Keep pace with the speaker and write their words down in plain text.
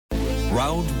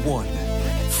Round one.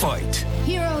 Fight.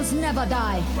 Heroes never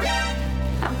die.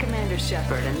 I'm Commander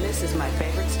Shepard, and this is my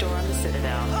favorite store on the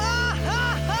Citadel.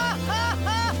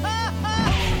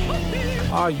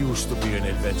 I used to be an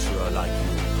adventurer like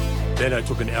you. Then I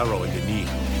took an arrow in the knee.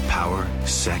 Power,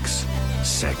 sex,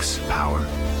 power.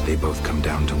 They both come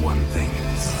down to one thing.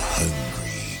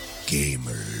 Hungry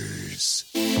Gamers.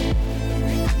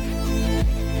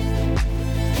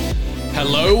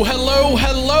 Hello,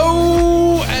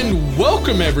 and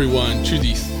welcome everyone to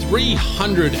the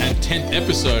 310th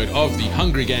episode of the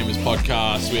Hungry Gamers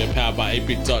podcast. We are powered by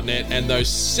 8bit.net and those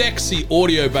sexy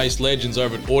audio-based legends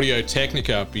over at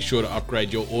Audio-Technica. Be sure to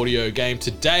upgrade your audio game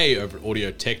today over at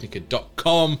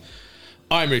audiotechnica.com.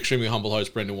 I'm your extremely humble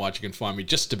host, Brendan White. You can find me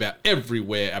just about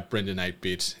everywhere at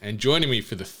Brendan8bit. And joining me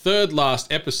for the third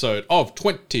last episode of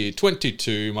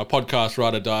 2022, my podcast,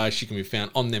 Ride or Die, she can be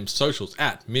found on them socials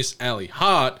at Miss Ali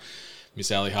Hart. Miss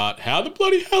Ali Hart, how the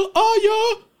bloody hell are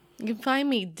ya? You can find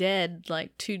me dead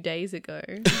like 2 days ago.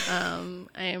 I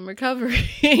am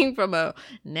recovering from a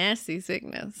nasty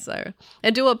sickness. So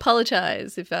I do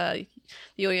apologize if the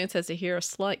audience has to hear a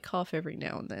slight cough every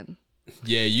now and then.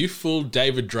 Yeah, you fooled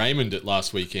David Draymond it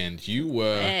last weekend. You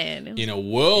were in a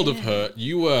world of hurt.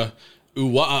 You were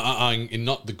in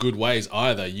not the good ways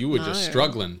either. You were just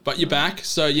struggling. But you're back.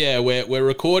 So yeah, we're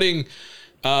recording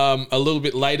a little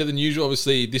bit later than usual.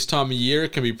 Obviously, this time of year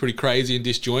it can be pretty crazy and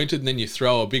disjointed, and then you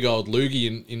throw a big old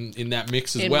loogie in that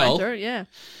mix as well. My throat, yeah.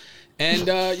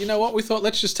 And you know what? We thought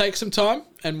let's just take some time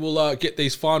and we'll get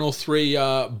these final three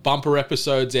bumper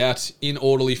episodes out in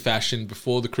orderly fashion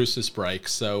before the Christmas break.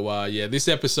 So yeah, this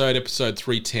episode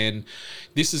 310,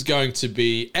 this is going to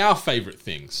be our favourite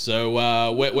things.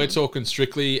 So we're talking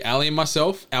strictly, Ali and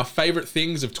myself, our favourite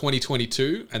things of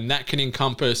 2022, and that can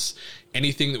encompass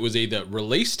anything that was either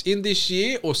released in this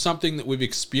year or something that we've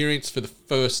experienced for the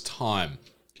first time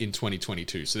in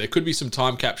 2022. So there could be some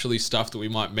time capsule stuff that we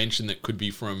might mention that could be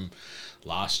from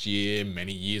last year,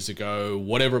 many years ago,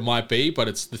 whatever it might be, but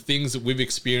it's the things that we've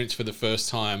experienced for the first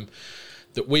time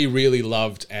that we really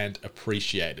loved and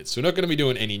appreciated. So we're not going to be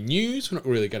doing any news. We're not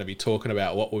really going to be talking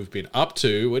about what we've been up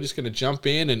to. We're just going to jump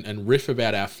in and riff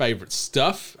about our favorite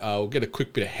stuff. We'll get a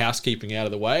quick bit of housekeeping out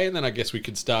of the way, and then I guess we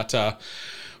can start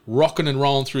rocking and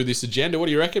rolling through this agenda. What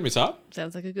do you reckon, Miss Hart?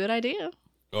 Sounds like a good idea.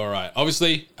 All right.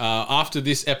 Obviously, after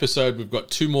this episode, we've got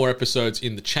 2 more episodes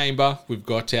in the chamber. We've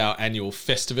got our annual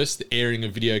Festivus, the airing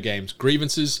of video games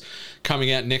grievances,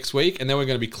 coming out next week. And then we're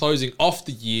going to be closing off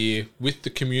the year with the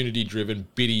community-driven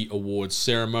Biddy Awards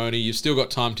ceremony. You've still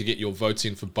got time to get your votes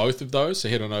in for both of those. So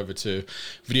head on over to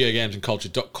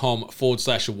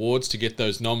videogamesandculture.com/awards to get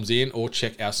those noms in, or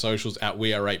check our socials at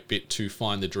We Are 8bit to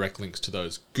find the direct links to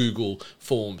those Google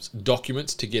Forms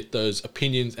documents to get those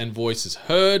opinions and voices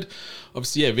heard.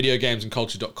 Obviously, yeah,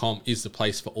 videogamesandculture.com is the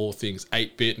place for all things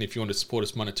 8-bit. And if you want to support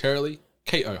us monetarily,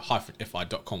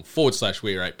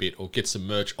 ko-fi.com/We Are 8bit, or get some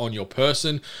merch on your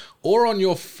person or on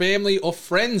your family or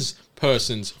friends'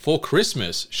 persons for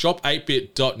Christmas. Shop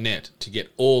 8bit.net to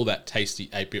get all that tasty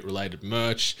 8-bit related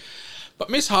merch.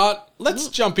 But Miss Hart, let's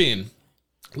jump in.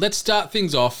 Let's start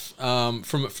things off from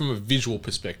a visual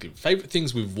perspective. Favorite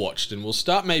things we've watched, and we'll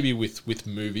start maybe with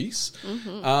movies.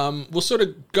 Mm-hmm. We'll sort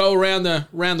of go around the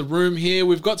room here.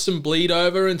 We've got some bleed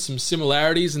over and some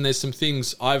similarities, and there's some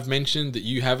things I've mentioned that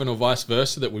you haven't, or vice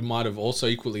versa, that we might have also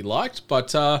equally liked.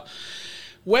 But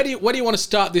where do you want to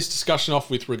start this discussion off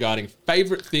with regarding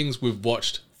favorite things we've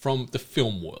watched from the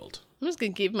film world? I'm just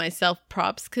going to give myself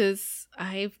props because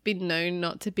I've been known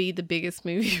not to be the biggest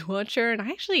movie watcher, and I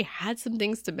actually had some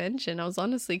things to mention. I was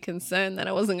honestly concerned that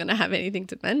I wasn't going to have anything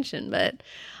to mention, but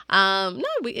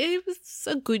it was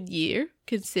a good year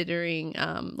considering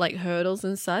like hurdles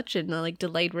and such, and like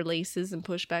delayed releases and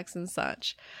pushbacks and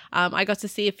such. I got to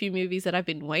see a few movies that I've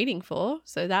been waiting for,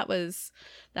 so that was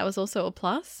also a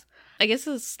plus. I guess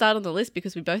I'll start on the list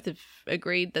because we both have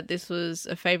agreed that this was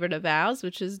a favorite of ours,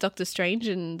 which is Doctor Strange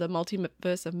and the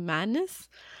Multiverse of Madness.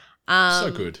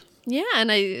 So good. Yeah,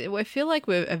 and I feel like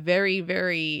we're a very,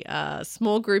 very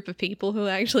small group of people who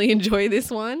actually enjoy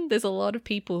this one. There's a lot of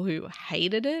people who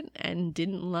hated it and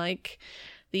didn't like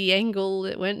the angle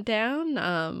it went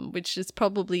down, which is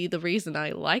probably the reason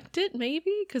I liked it,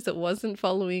 maybe, because it wasn't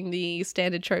following the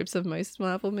standard tropes of most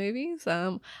Marvel movies.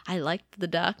 I liked the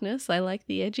darkness. I liked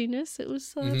the edginess. It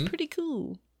was pretty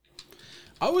cool.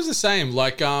 I was the same.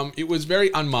 Like, it was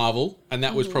very un-Marvel, and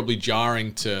that was probably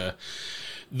jarring to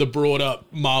the broader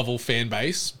Marvel fan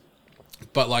base.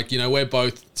 But, like, you know, we're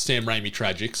both Sam Raimi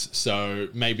tragics, so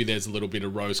maybe there's a little bit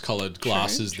of rose-coloured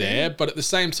glasses there. But at the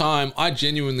same time, I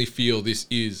genuinely feel this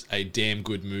is a damn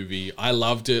good movie. I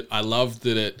loved it. I loved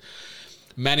that it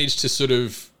managed to sort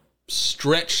of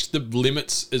stretched the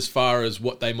limits as far as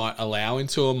what they might allow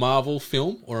into a Marvel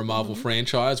film or a Marvel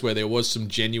franchise, where there was some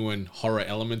genuine horror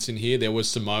elements in here. There was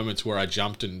some moments where I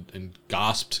jumped and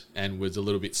gasped and was a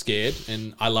little bit scared,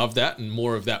 and I love that, and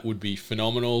more of that would be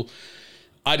phenomenal.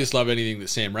 I just love anything that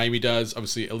Sam Raimi does.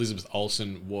 Obviously, Elizabeth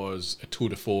Olsen was a tour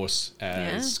de force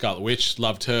as Scarlet Witch.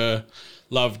 Loved her.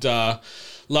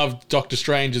 Loved Doctor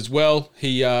Strange as well.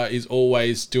 He is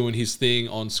always doing his thing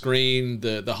on screen.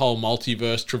 The whole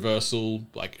multiverse traversal,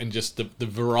 and just the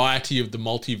variety of the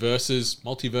multiverses.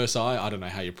 Multiverse, I don't know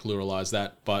how you pluralize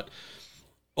that, but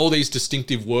all these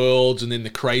distinctive worlds, and then the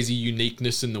crazy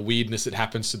uniqueness and the weirdness that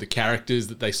happens to the characters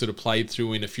that they sort of played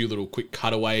through in a few little quick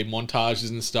cutaway montages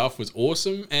and stuff was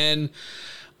awesome. And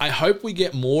I hope we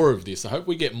get more of this. I hope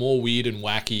we get more weird and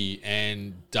wacky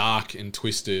and dark and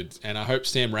twisted. And I hope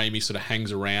Sam Raimi sort of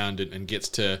hangs around and gets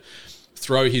to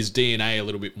throw his DNA a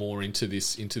little bit more into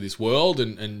this world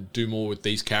and do more with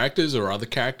these characters or other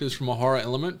characters from a horror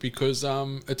element, because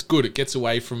it's good. It gets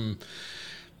away from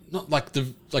not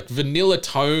vanilla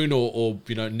tone or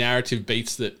narrative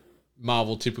beats that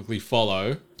Marvel typically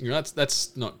follow.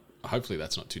 That's not, hopefully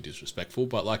that's not too disrespectful,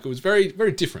 but it was very,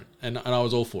 very different, and I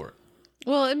was all for it.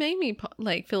 Well, it made me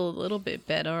feel a little bit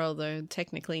better, although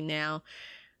technically now,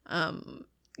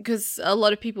 because a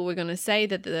lot of people were going to say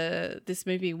that this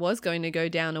movie was going to go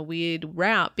down a weird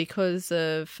route because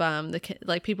of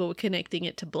people were connecting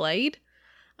it to Blade.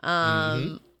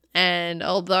 And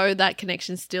although that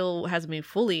connection still hasn't been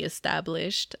fully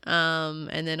established,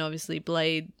 and then obviously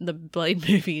the Blade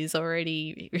movie is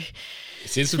already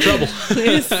it's in some trouble.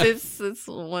 it's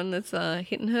one that's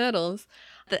hitting hurdles.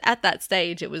 At that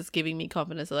stage, it was giving me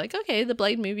confidence of okay, the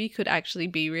Blade movie could actually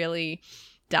be really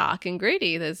dark and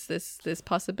gritty. There's this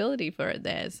possibility for it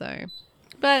there. So,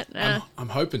 but I'm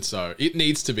hoping so. It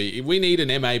needs to be. We need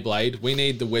an MA Blade. We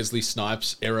need the Wesley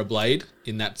Snipes era Blade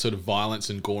in that sort of violence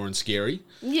and gore and scary.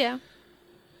 Yeah.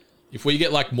 If we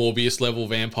get Morbius level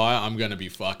vampire, I'm gonna be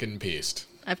fucking pissed.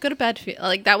 I've got a bad feel.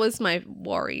 That was my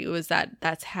worry. Was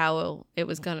that's how it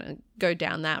was gonna go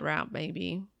down that route,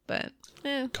 maybe. But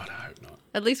God, I hope not.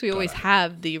 At least we always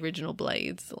have the original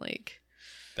Blades,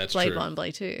 that's Blade true. 1,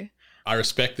 Blade 2. I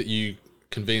respect that you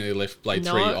conveniently left Blade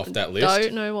 3 off that list.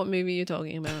 Don't know what movie you're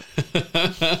talking about.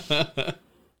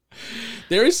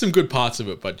 There is some good parts of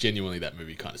it, but genuinely that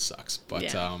movie kind of sucks.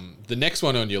 But the next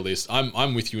one on your list,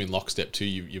 I'm with you in lockstep too.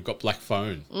 You've got Black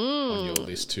Phone on your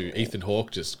list too. Ethan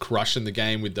Hawke just crushing the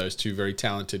game with those two very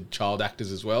talented child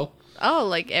actors as well.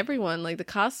 Oh, everyone, the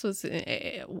cast was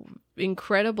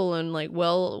incredible and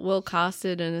well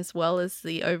casted, and as well as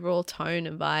the overall tone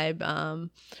and vibe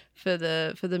for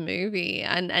the movie.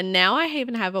 And now I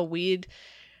even have a weird,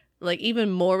 even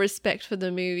more respect for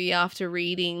the movie after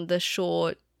reading the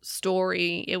short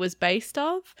story it was based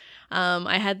off.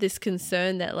 I had this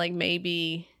concern that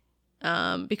maybe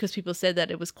because people said that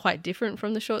it was quite different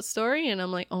from the short story, and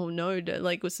I'm oh no,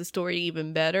 was the story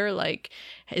even better?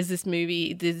 Did this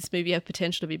movie have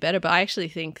potential to be better? But I actually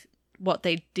think what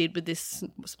they did with this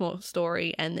small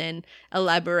story and then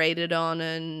elaborated on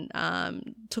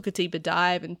and took a deeper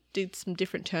dive and did some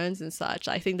different turns and such,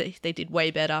 I think that they did way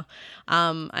better.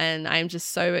 And I'm just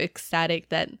so ecstatic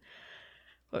that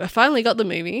I finally got the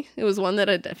movie. It was one that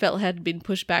I felt had been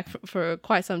pushed back for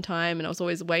quite some time, and I was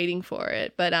always waiting for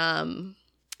it. But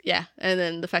yeah, and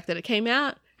then the fact that it came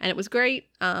out and it was great,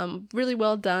 really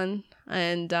well done,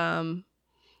 and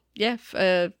yeah,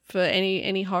 for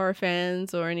any horror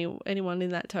fans or anyone in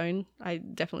that tone, I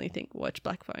definitely think watch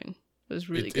Black Phone. It was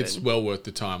really good. It's well worth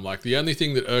the time. The only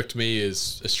thing that irked me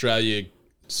is Australia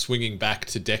swinging back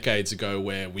to decades ago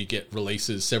where we get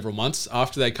releases several months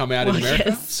after they come out in America.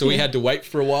 Yes. So we had to wait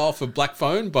for a while for Black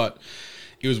Phone, but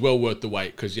it was well worth the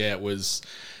wait because, it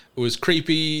was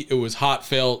creepy, it was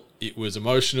heartfelt, it was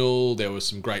emotional, there was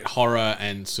some great horror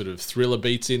and sort of thriller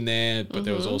beats in there, but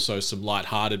there was also some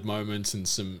lighthearted moments and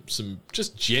some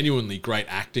just genuinely great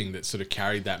acting that sort of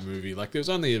carried that movie. There was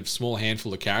only a small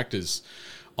handful of characters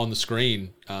on the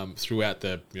screen throughout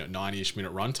the 90-ish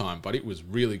minute runtime, but it was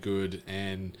really good.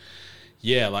 And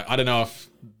yeah, I don't know if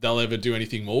they'll ever do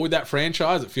anything more with that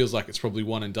franchise. It feels like it's probably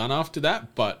one and done after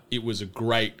that, but it was a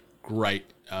great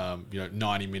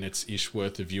 90 minutes ish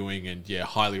worth of viewing, and yeah,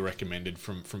 highly recommended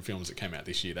from films that came out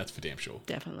this year. That's for damn sure.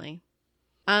 Definitely.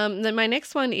 Then my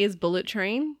next one is Bullet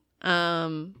Train.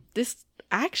 This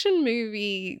action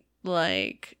movie,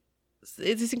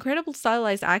 it's this incredible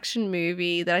stylized action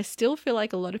movie that I still feel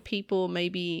like a lot of people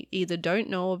maybe either don't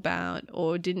know about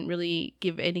or didn't really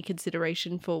give any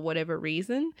consideration for whatever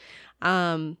reason.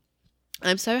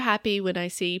 I'm so happy when I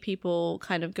see people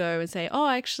kind of go and say, oh,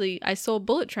 actually, I saw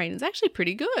Bullet Train. It's actually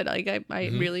pretty good. I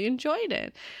really enjoyed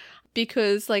it.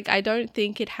 because like I don't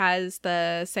think it has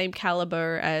the same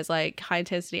caliber as like high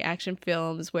intensity action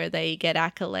films where they get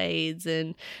accolades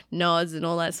and nods and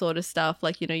all that sort of stuff,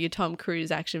 like, you know, your Tom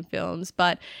Cruise action films.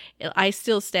 But I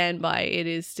still stand by it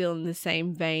is still in the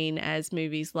same vein as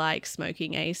movies like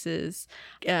Smoking Aces,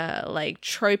 like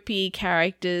tropey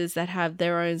characters that have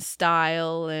their own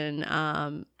style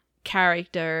and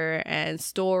character and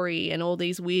story, and all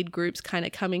these weird groups kind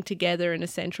of coming together in a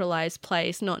centralized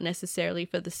place, not necessarily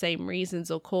for the same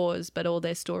reasons or cause, but all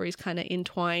their stories kind of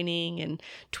entwining and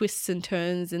twists and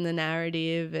turns in the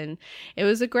narrative. And it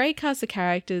was a great cast of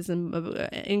characters and an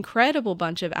incredible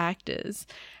bunch of actors,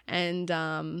 and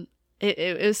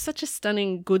it was such a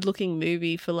stunning, good looking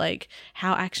movie for like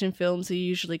how action films are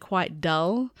usually quite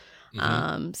dull.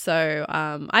 So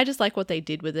I just like what they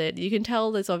did with it. You can tell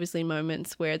there's obviously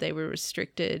moments where they were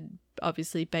restricted,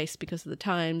 obviously based because of the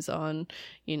times on,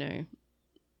 you know,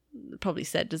 probably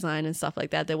set design and stuff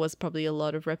like that. There was probably a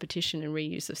lot of repetition and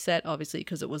reuse of set, obviously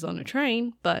because it was on a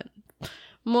train, but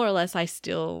more or less I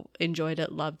still enjoyed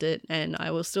it, loved it, and I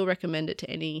will still recommend it to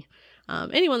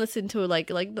anyone that's into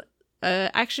like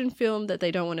action film that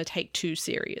they don't want to take too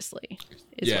seriously.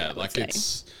 Yeah, like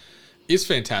it's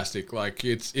fantastic. Like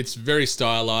it's very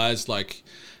stylized. Like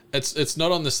it's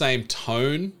not on the same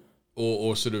tone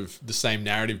or sort of the same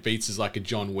narrative beats as like a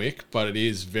John Wick, but it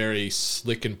is very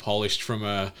slick and polished from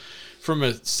a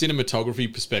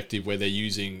cinematography perspective, where they're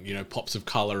using, you know, pops of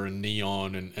color and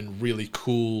neon and really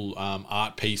cool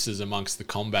art pieces amongst the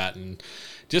combat, and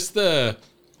just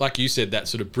like you said, that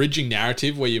sort of bridging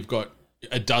narrative where you've got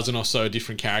a dozen or so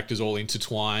different characters all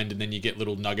intertwined, and then you get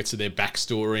little nuggets of their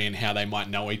backstory and how they might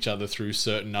know each other through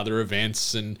certain other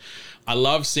events. And I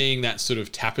love seeing that sort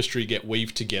of tapestry get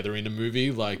weaved together in a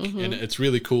movie, like, and it's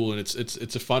really cool, and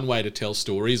it's a fun way to tell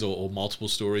stories or multiple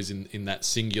stories in that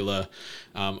singular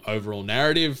overall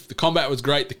narrative. The combat was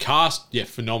great. The cast,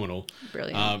 phenomenal.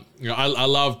 Brilliant. You know, I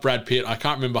love Brad Pitt. I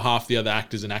can't remember half the other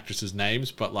actors and actresses'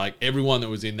 names, but like everyone that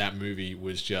was in that movie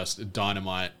was just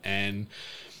dynamite. And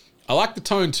I like the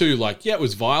tone too. Like, yeah, it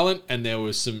was violent and there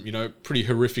was some, you know, pretty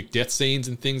horrific death scenes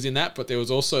and things in that, but there was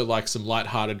also like some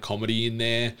lighthearted comedy in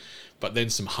there, but then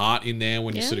some heart in there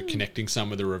when you're sort of connecting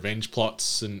some of the revenge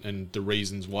plots and the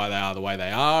reasons why they are the way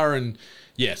they are. And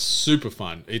yeah, super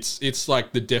fun. It's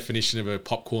like the definition of a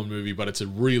popcorn movie, but it's a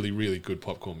really, really good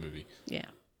popcorn movie. Yeah.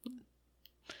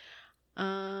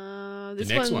 The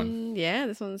next one. Yeah,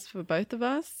 this one's for both of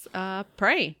us.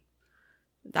 Prey.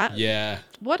 Yeah.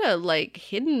 What a like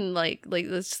hidden like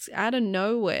this out of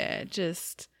nowhere,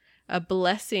 just a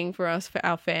blessing for us, for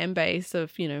our fan base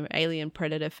of, you know, Alien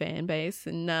Predator fan base.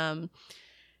 And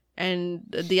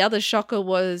the other shocker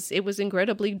was it was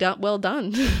incredibly well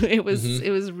done. It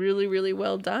was really, really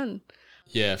well done.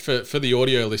 Yeah, for the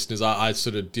audio listeners, I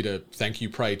sort of did a thank you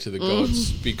pray to the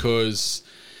gods because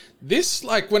this,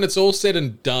 like, when it's all said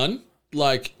and done,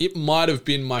 like, it might have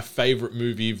been my favorite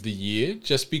movie of the year,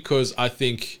 just because I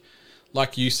think,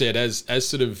 like you said, as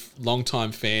sort of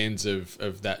longtime fans of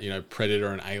that, you know, Predator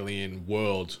and Alien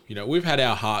world, you know, we've had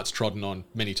our hearts trodden on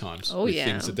many times with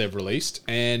things that they've released,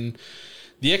 and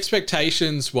the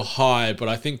expectations were high, but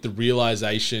I think the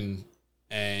realization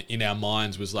in our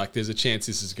minds was like, there's a chance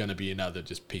this is going to be another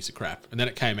just piece of crap. And then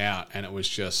it came out and it was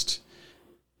just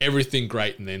everything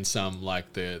great and then some.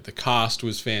 Like the cast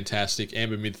was fantastic.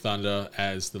 Amber Midthunder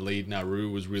as the lead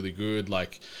Naru was really good.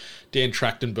 Like Dan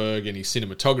Trachtenberg and his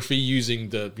cinematography using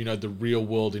the, you know, the real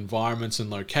world environments and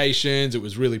locations. It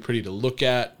was really pretty to look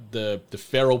at. The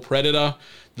feral predator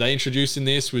they introduced in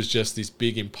this was just this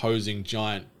big imposing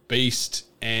giant beast.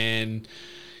 And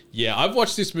yeah, I've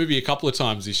watched this movie a couple of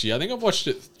times this year. I think I've watched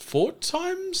it 4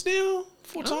 times now.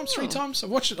 3 times.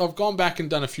 I've gone back and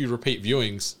done a few repeat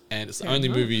viewings, and it's the only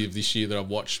movie of this year that I've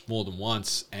watched more than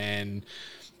once, and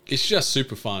it's just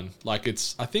super fun. Like,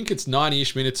 I think it's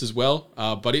 90-ish minutes as well,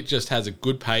 but it just has a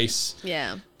good pace.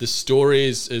 Yeah. The story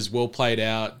is well played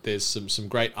out. There's some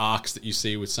great arcs that you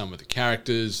see with some of the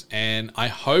characters, and I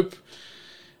hope,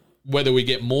 whether we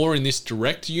get more in this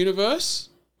direct universe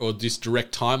or this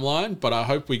direct timeline, but I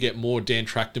hope we get more Dan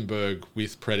Trachtenberg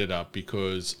with Predator,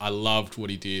 because I loved what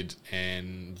he did.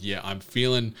 And yeah, I'm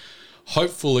feeling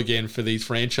hopeful again for these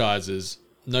franchises.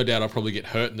 No doubt I'll probably get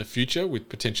hurt in the future with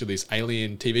potentially this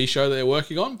Alien TV show that they're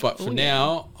working on, but for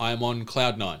now, I'm on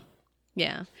cloud 9.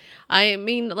 Yeah. I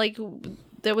mean, like,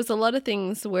 there was a lot of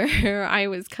things where I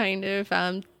was kind of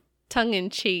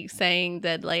tongue-in-cheek saying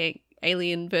that, like,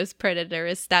 Alien vs. Predator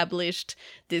established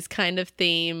this kind of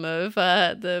theme of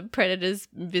the predators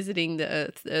visiting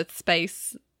the Earth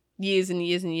space years and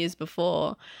years and years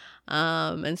before.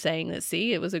 and saying that,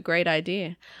 see, it was a great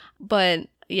idea. But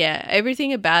yeah,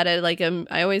 everything about it, like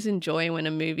I always enjoy when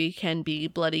a movie can be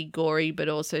bloody gory, but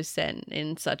also set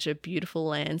in such a beautiful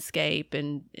landscape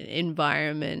and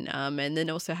environment, and then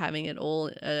also having it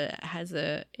all has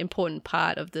a important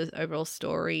part of the overall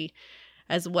story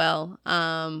as well.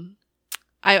 I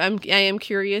am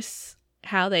curious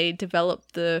how they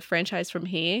develop the franchise from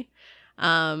here.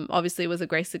 Obviously, it was a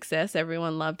great success.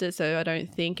 Everyone loved it. So I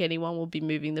don't think anyone will be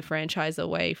moving the franchise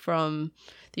away from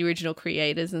the original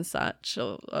creators and such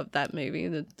of that movie,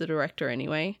 the director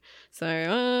anyway.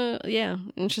 So, yeah,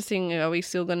 interesting. Are we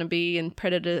still going to be in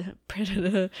Predator,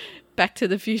 Back to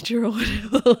the Future or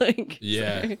whatever?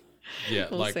 Yeah. So, Yeah.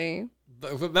 we'll see.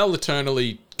 They'll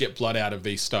eternally get blood out of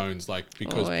these stones,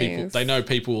 because they know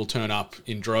people will turn up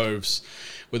in droves,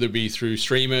 whether it be through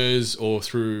streamers or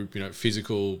through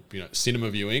physical cinema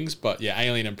viewings. But yeah,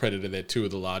 Alien and Predator, they're two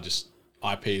of the largest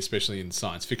IP, especially in the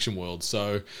science fiction world.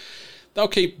 So they'll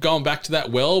keep going back to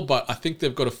that well. But I think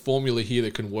they've got a formula here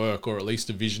that can work, or at least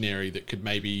a visionary that could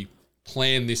maybe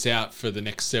plan this out for the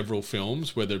next several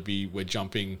films, whether it be we're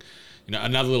jumping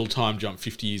another little time jump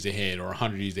 50 years ahead or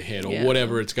 100 years ahead or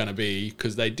whatever it's going to be,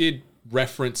 because they did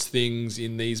reference things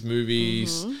in these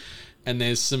movies, and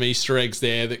there's some Easter eggs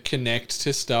there that connect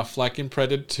to stuff like in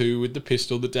Predator 2 with the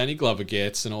pistol that Danny Glover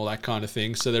gets and all that kind of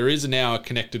thing. So there is now a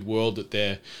connected world that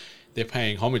they're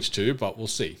paying homage to, but we'll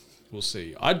see.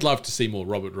 I'd love to see more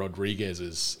Robert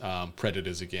Rodriguez's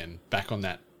Predators again, back on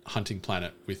that hunting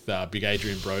planet with Big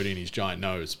Adrian Brody and his giant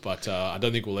nose, but I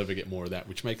don't think we'll ever get more of that,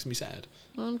 which makes me sad.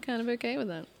 Well, I'm kind of okay with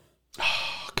that.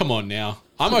 Come on now.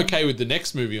 I'm okay with the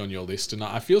next movie on your list, and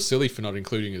I feel silly for not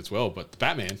including it as well, but the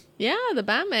Batman. Yeah, the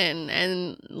Batman.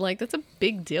 And that's a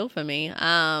big deal for me.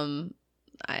 I'm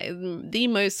the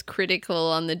most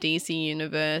critical on the DC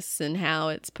universe and how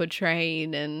it's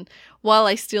portrayed. And while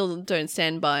I still don't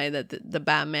stand by that the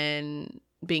Batman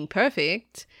being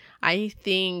perfect, I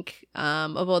think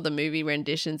of all the movie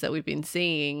renditions that we've been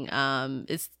seeing,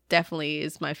 it's definitely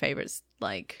is my favorite,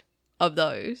 of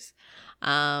those.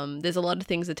 There's a lot of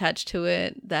things attached to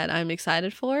it that I'm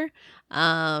excited for.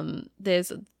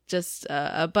 There's just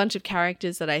a bunch of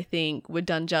characters that I think were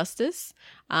done justice,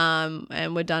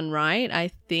 and were done right. I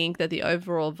think that the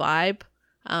overall vibe,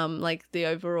 the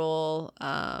overall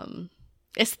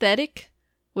aesthetic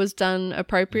was done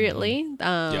appropriately.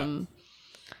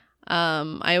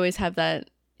 I always have that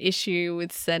issue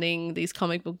with setting these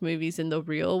comic book movies in the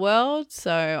real world,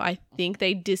 so I think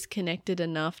they disconnected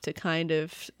enough to kind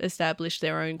of establish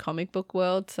their own comic book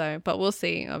world. So, but we'll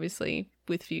see, obviously,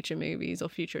 with future movies or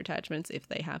future attachments if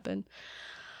they happen.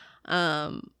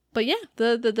 But yeah,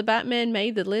 the Batman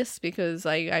made the list because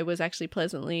I was actually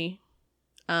pleasantly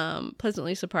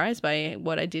surprised by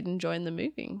what I did enjoy in the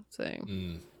movie. So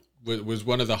was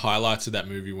one of the highlights of that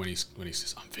movie when he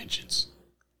says, "I'm vengeance."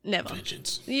 Never.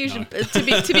 Vengeance. Usually, No.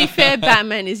 to be fair,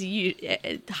 Batman is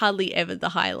hardly ever the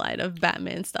highlight of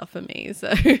Batman stuff for me.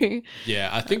 So yeah,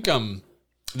 I think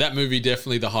that movie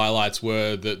definitely the highlights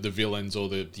were the villains or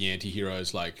the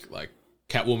anti-heroes. Like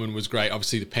Catwoman was great.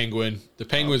 Obviously, the Penguin. The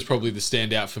Penguin's probably the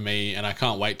standout for me, and I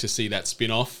can't wait to see that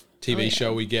spin-off TV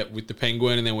show we get with the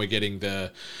Penguin, and then we're getting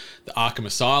the Arkham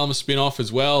Asylum spin-off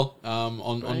as well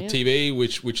on TV,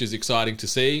 which is exciting to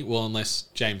see. Well, unless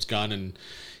James Gunn and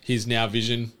his now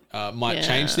vision might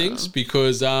change things,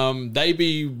 because they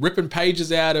be ripping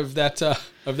pages out of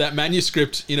that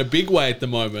manuscript in a big way at the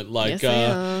moment.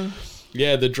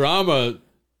 The drama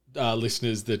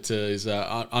listeners that is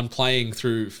unplaying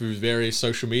through various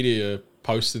social media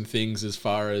posts and things, as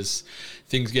far as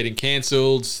things getting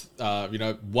cancelled,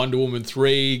 Wonder Woman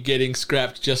 3 getting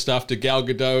scrapped just after Gal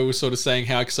Gadot was sort of saying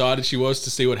how excited she was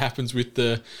to see what happens with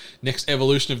the next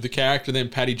evolution of the character. And then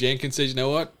Patty Jenkins says, you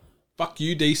know what? Fuck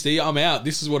you, DC, I'm out.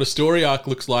 This is what a story arc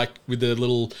looks like, with the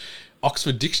little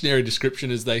Oxford Dictionary description,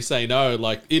 as they say. No,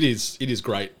 it is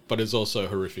great, but it's also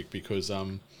horrific because,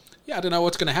 I don't know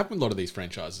what's going to happen with a lot of these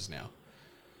franchises now.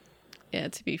 Yeah,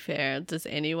 to be fair, does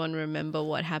anyone remember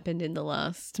what happened in the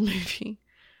last movie?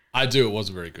 I do. It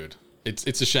wasn't very good.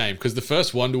 It's a shame, because the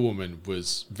first Wonder Woman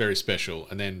was very special,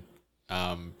 and then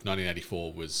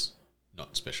 1984 was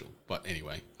not special. But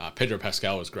anyway, Pedro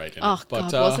Pascal was great in it.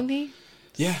 God, wasn't he?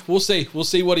 Yeah, we'll see. We'll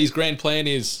see what his grand plan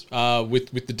is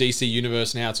with the DC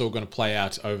universe and how it's all going to play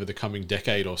out over the coming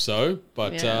decade or so.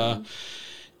 But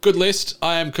good list.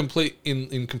 I am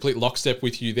in complete lockstep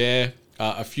with you there.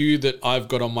 A few that I've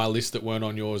got on my list that weren't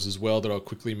on yours as well that I'll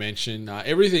quickly mention.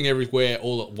 Everything Everywhere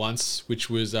All at Once, which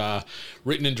was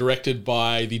written and directed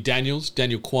by the Daniel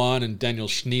Kwan and Daniel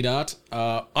Schneidart.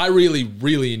 I really,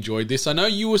 really enjoyed this. I know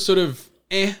you were sort of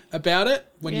about it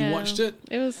when you watched it.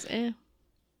 It was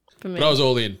for me. But I was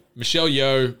all in. Michelle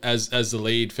Yeoh as the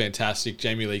lead, fantastic.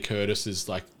 Jamie Lee Curtis is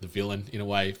like the villain in a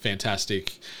way,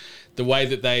 fantastic. The way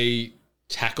that they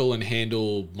tackle and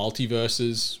handle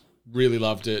multiverses, really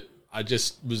loved it. I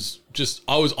was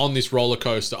on this roller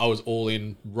coaster. I was all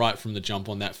in right from the jump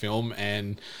on that film,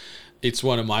 and it's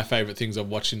one of my favorite things I've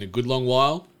watched in a good long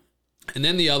while. And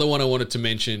then the other one I wanted to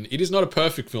mention, it is not a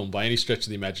perfect film by any stretch of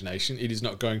the imagination. It is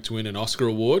not going to win an Oscar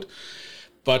award.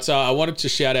 But I wanted to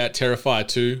shout out Terrifier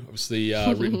 2, obviously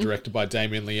written and directed by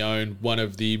Damien Leone, one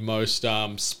of the most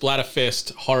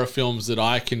splatterfest horror films that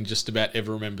I can just about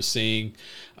ever remember seeing.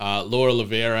 Laura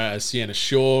Rivera as Sienna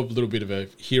Shaw, a little bit of a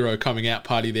hero coming out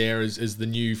party there as the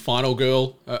new final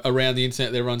girl around the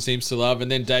internet that everyone seems to love.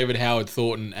 And then David Howard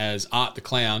Thornton as Art the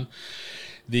Clown,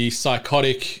 the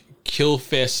psychotic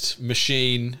killfest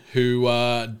machine who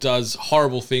does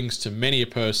horrible things to many a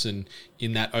person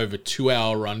in that over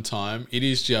 2-hour runtime. It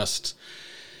is just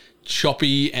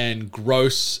choppy and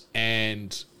gross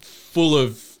and full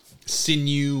of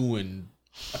sinew and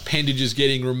appendages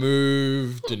getting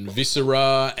removed and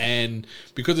viscera, and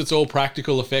because it's all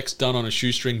practical effects done on a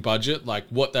shoestring budget, like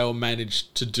what they were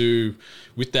managed to do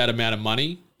with that amount of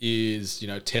money is,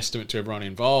 testament to everyone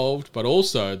involved, but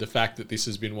also the fact that this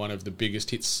has been one of the biggest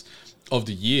hits of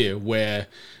the year, where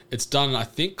it's done, I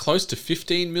think, close to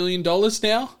 $15 million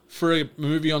now for a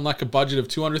movie on like a budget of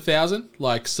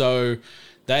 $200,000. So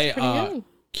they are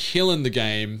killing the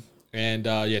game. And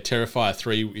Terrifier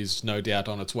 3 is no doubt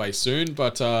on its way soon.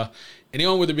 But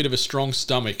anyone with a bit of a strong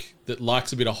stomach that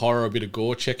likes a bit of horror, a bit of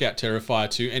gore, check out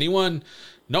Terrifier 2. Anyone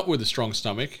not with a strong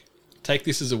stomach, take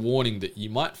this as a warning that you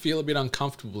might feel a bit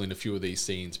uncomfortable in a few of these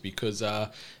scenes, because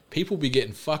people be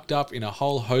getting fucked up in a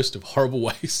whole host of horrible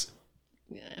ways.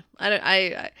 Yeah,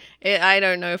 I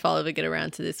don't know if I'll ever get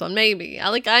around to this one. Maybe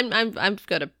I've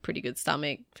got a pretty good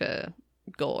stomach for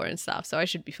gore and stuff, so I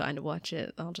should be fine to watch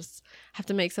it. I'll just have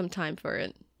to make some time for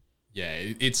it. Yeah,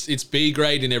 it's B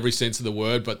grade in every sense of the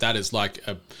word, but that is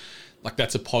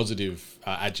that's a positive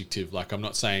adjective. Like, I'm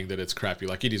not saying that it's crappy.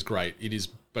 Like, it is great. It is,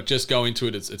 but just go into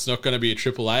it. It's not going to be a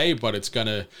AAA, but it's going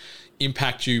to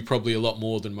impact you probably a lot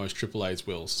more than most AAAs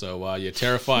will. So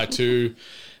Terrifier 2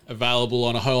 available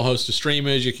on a whole host of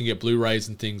streamers. You can get Blu-rays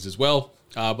and things as well.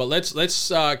 But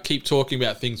let's keep talking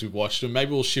about things we've watched, and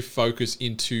maybe we'll shift focus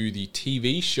into the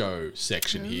TV show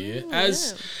section here.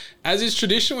 As is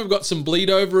tradition, we've got some bleed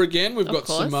over again. We've got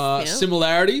some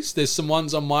similarities. There's some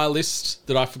ones on my list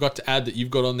that I forgot to add that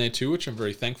you've got on there too, which I'm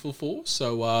very thankful for.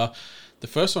 So the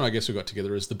first one I guess we got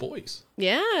together is The Boys.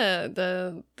 Yeah,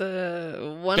 the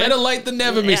one. Better late than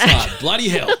never, Miss Hart. Bloody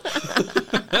hell.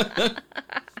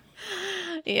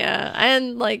 Yeah,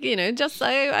 and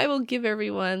I will give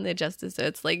everyone their justice. So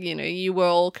it's you were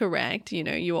all correct.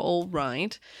 You were all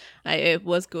right. It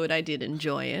was good. I did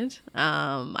enjoy it.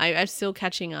 I'm still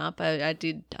catching up. I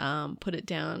did put it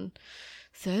down.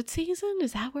 Third season,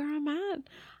 is that where I'm at?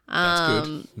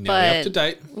 That's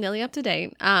good. Nearly up to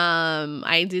date.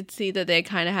 I did see that they're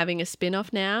kind of having a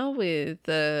spin-off now with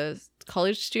the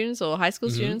college students or high school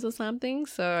students or something.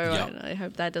 So I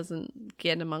hope that doesn't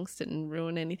get amongst it and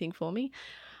ruin anything for me.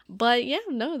 But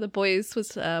The Boys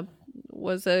was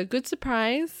a good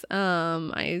surprise.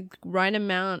 A right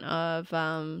amount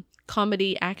of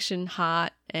comedy, action,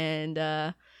 heart, and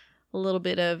a little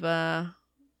bit of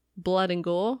blood and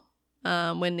gore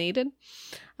when needed.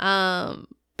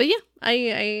 But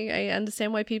I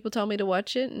understand why people told me to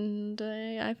watch it, and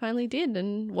I finally did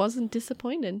and wasn't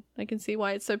disappointed. I can see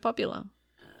why it's so popular.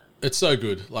 It's so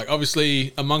good. Like,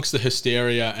 obviously, amongst the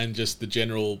hysteria and just the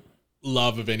general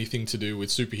love of anything to do with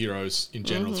superheroes in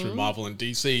general through Marvel and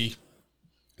DC,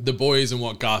 The Boys and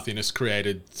what Garth Ennis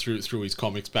created through his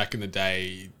comics back in the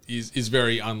day is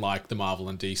very unlike the Marvel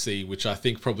and DC, which I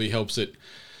think probably helps it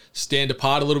stand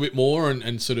apart a little bit more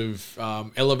and sort of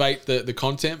elevate the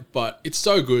content. But it's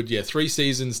so good. 3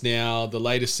 seasons now. The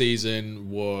latest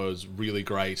season was really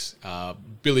great.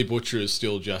 Billy Butcher is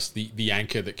still just the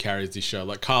anchor that carries this show.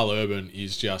 Like, Carl Urban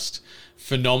is just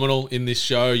phenomenal in this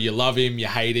show. You love him, you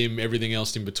hate him, everything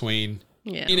else in between.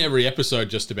 Yeah. In every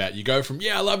episode, just about. You go from,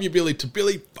 I love you, Billy, to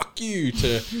Billy, fuck you,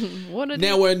 to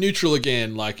now we're neutral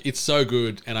again. Like, it's so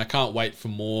good, and I can't wait for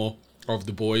more of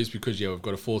The Boys, because we've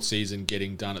got a 4th season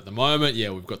getting done at the moment.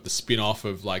 We've got the spin-off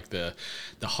of like the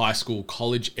high school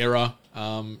college era,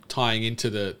 tying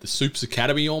into the Supes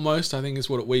Academy almost, I think is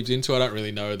what it weaves into. I don't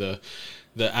really know the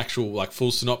actual like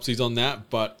full synopsis on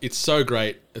that, but it's so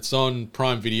great. It's on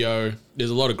Prime Video. There's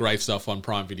a lot of great stuff on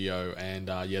Prime Video, and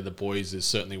The Boys is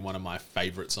certainly one of my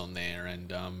favorites on there,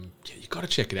 and you got to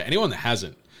check it out. Anyone that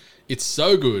hasn't, it's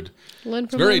so good. Learn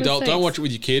from it's very my adult. mistakes. Don't watch it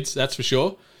with your kids, that's for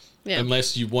sure. Yeah.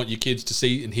 Unless you want your kids to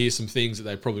see and hear some things that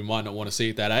they probably might not want to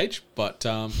see at that age. But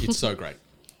it's so great.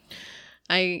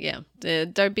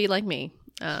 Don't be like me.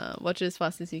 Watch it as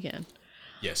fast as you can.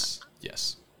 Yes.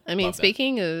 I mean, Love that.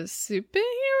 speaking of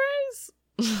superheroes,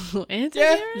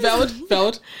 anti-heroes.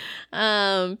 Valid.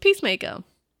 Peacemaker.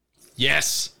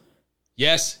 Yes.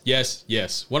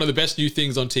 One of the best new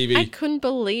things on TV. I couldn't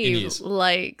believe years.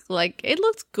 like it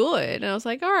looked good, and I was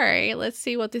like, all right, let's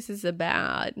see what this is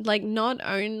about. Like, not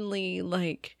only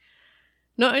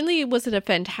was it a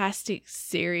fantastic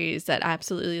series that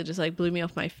absolutely just like blew me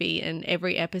off my feet, and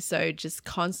every episode just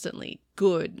constantly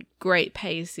good, great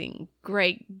pacing,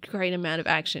 great amount of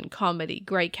action, comedy,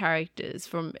 great characters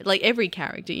from like every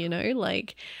character, you know,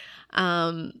 like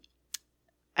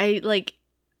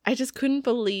I just couldn't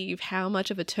believe how much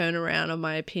of a turnaround of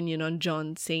my opinion on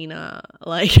John Cena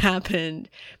like happened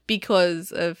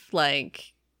because of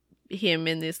like him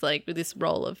in this like this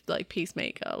role of like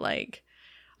Peacemaker. Like,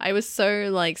 I was so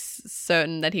like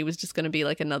certain that he was just going to be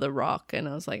like another Rock, and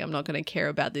I was like, I'm not going to care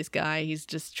about this guy. He's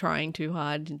just trying too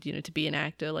hard, you know, to be an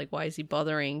actor. Like, why is he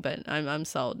bothering? But I'm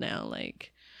sold now.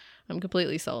 Like, I'm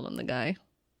completely sold on the guy.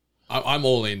 I'm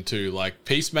all in too. Like,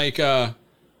 Peacemaker,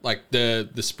 like the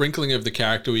sprinkling of the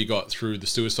character we got through the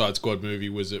Suicide Squad movie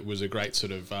was a great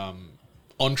sort of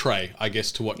entree, I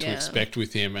guess, to what to expect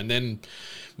with him. And then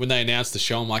when they announced the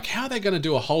show, I'm like, how are they going to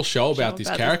do a whole show about this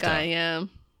character? This guy, yeah.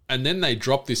 And then they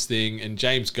drop this thing, and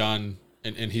James Gunn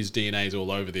and his DNA is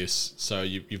all over this. So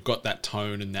you've got that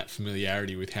tone and that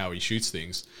familiarity with how he shoots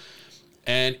things.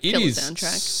 And it Killer is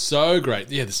soundtrack. So great.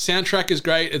 Yeah, the soundtrack is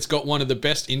great. It's got one of the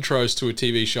best intros to a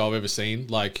TV show I've ever seen.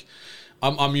 Like,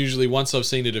 I'm usually, once I've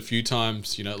seen it a few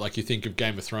times, you know, like you think of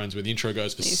Game of Thrones where the intro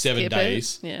goes for 7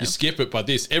 days. Yeah. You skip it, but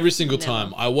this, every single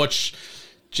time I watch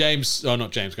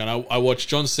not James Gunn, I watch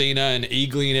John Cena and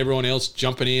Eagly and everyone else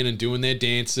jumping in and doing their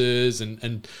dances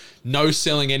and no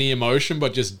selling any emotion,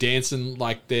 but just dancing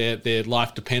like their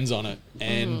life depends on it.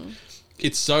 And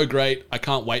it's so great. I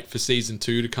can't wait for season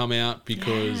 2 to come out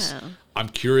because I'm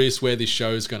curious where this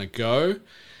show is going to go.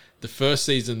 The first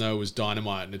season, though, was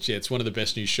dynamite, and it's one of the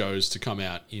best new shows to come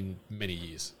out in many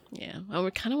years. Yeah, I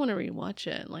kind of want to rewatch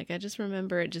it. Like, I just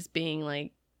remember it just being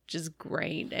like just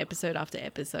great episode after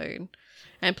episode.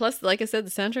 And plus, like I said, the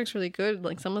soundtrack's really good.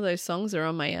 Like, some of those songs are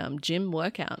on my gym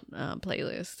workout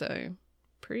playlist, so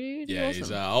pretty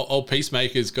awesome. Old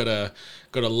Peacemaker's got a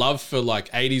love for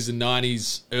like 80s and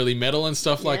 90s early metal and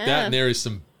stuff like that, and there is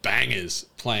some bangers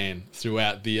playing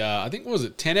throughout the I think, what was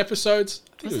it, 10 episodes?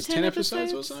 I think it was 10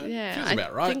 episodes or so. Yeah, feels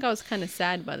about right. I think I was kind of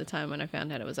sad by the time when I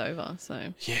found out it was over.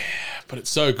 So yeah, but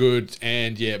it's so good,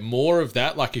 and yeah, more of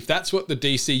that. Like, if that's what the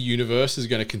DC universe is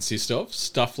going to consist of,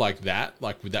 stuff like that,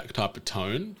 like with that type of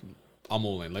tone, I'm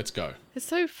all in. Let's go. It's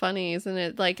so funny, isn't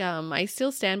it? Like, I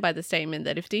still stand by the statement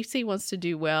that if DC wants to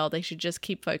do well, they should just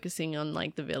keep focusing on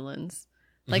like the villains.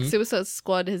 Like, Suicide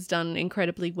Squad has done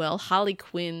incredibly well. Harley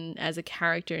Quinn as a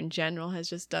character in general has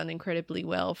just done incredibly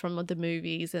well from the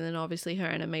movies, and then obviously her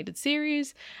animated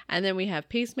series. And then we have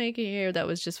Peacemaker here that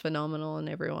was just phenomenal and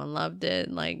everyone loved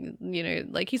it. Like, you know,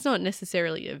 like, he's not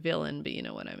necessarily a villain, but you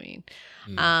know what I mean.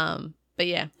 But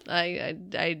yeah,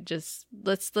 I just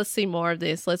let's see more of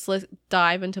this. Let's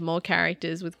dive into more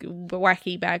characters with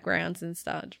wacky backgrounds and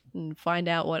start and find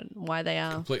out why they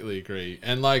are. Completely agree.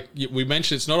 And like we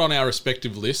mentioned, it's not on our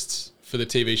respective lists for the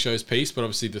TV show's piece, but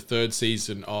obviously the 3rd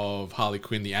season of Harley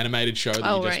Quinn, the animated show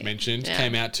that you just mentioned,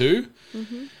 came out too.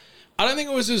 I don't think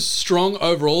it was as strong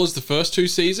overall as the first 2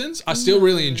 seasons. I still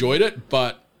really enjoyed it,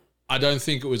 but I don't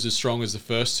think it was as strong as the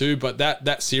first 2, but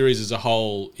that series as a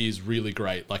whole is really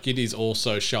great. Like, it is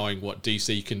also showing what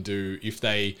DC can do if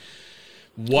they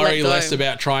worry less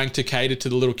about trying to cater to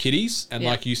the little kiddies and,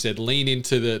 like you said, lean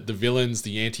into the villains,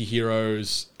 the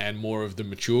anti-heroes, and more of the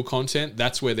mature content.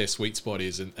 That's where their sweet spot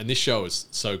is, and this show is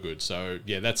so good. So,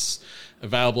 yeah, that's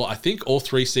available. I think all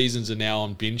 3 seasons are now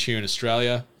on binge here in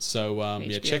Australia. So,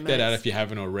 check that out if you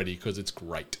haven't already, because it's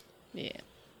great. Yeah.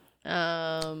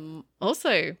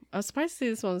 Also, I was surprised to see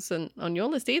this wasn't on your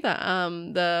list either.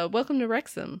 The Welcome to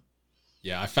Wrexham.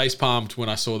 Yeah, I facepalmed when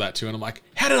I saw that too, and I'm like,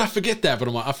 how did I forget that? But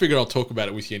I'm like, I figured I'll talk about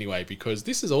it with you anyway, because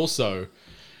this is also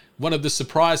one of the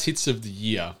surprise hits of the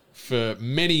year for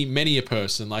many a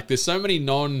person. Like, there's so many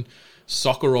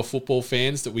non-soccer or football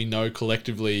fans that we know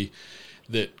collectively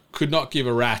that could not give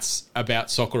a rat's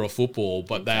about soccer or football,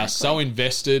 but they are so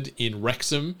invested in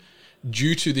Wrexham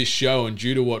due to this show and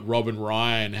due to what Rob and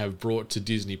Ryan have brought to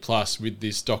Disney Plus with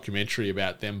this documentary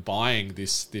about them buying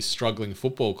this struggling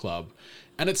football club.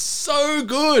 And it's so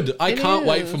good. I can't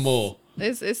wait for more.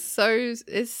 It's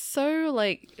so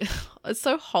like it's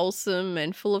so wholesome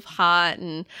and full of heart,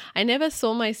 and I never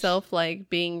saw myself like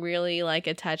being really like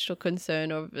attached or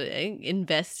concerned or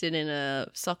invested in a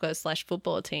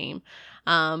soccer/football team.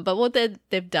 But what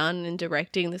they've done in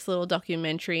directing this little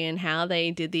documentary and how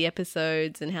they did the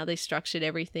episodes and how they structured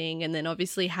everything, and then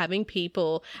obviously having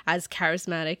people as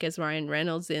charismatic as Ryan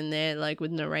Reynolds in there, like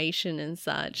with narration and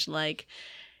such, like.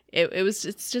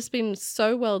 It's just been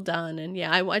so well done, and yeah,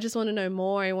 I just want to know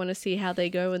more. I want to see how they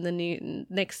go in the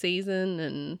next season,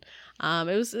 and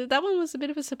that one was a bit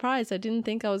of a surprise. I didn't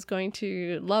think I was going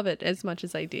to love it as much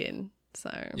as I did.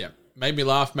 So yeah, made me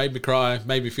laugh, made me cry,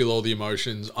 made me feel all the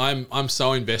emotions. I'm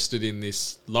so invested in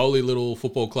this lowly little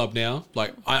football club now.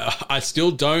 Like I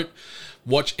still don't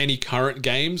watch any current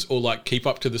games or like keep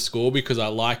up to the score because I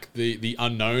like the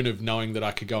unknown of knowing that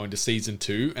I could go into season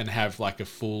 2 and have like a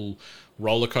full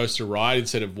roller coaster ride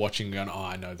instead of watching going, oh,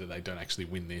 I know that they don't actually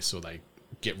win this or they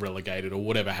get relegated or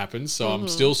whatever happens. So I'm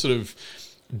still sort of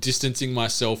distancing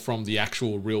myself from the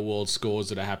actual real world scores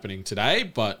that are happening today.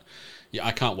 But yeah,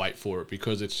 I can't wait for it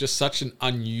because it's just such an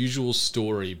unusual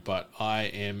story, but I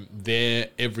am there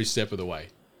every step of the way.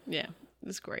 Yeah,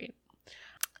 it's great.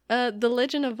 The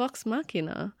Legend of Vox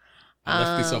Machina. I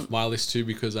left this off my list too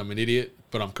because I'm an idiot,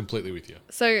 but I'm completely with you.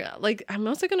 So, like, I'm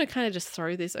also going to kind of just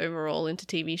throw this overall into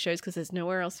TV shows because there's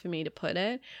nowhere else for me to put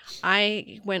it.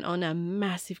 I went on a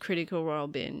massive Critical Role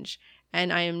binge,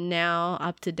 and I am now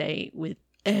up to date with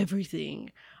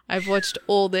everything. I've watched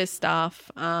all their stuff,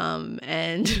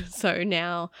 and so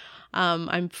now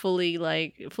I'm fully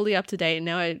up to date.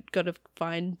 Now I got to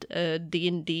find a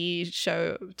D&D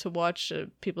show to watch.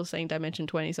 People saying Dimension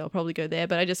 20, so I'll probably go there.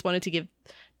 But I just wanted to give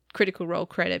Critical Role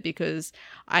credit because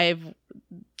I've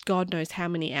God knows how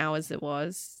many hours it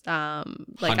was.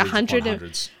 Like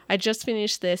 100. I just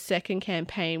finished their second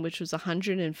campaign, which was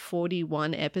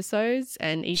 141 episodes,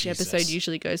 and each episode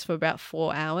usually goes for about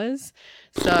 4 hours.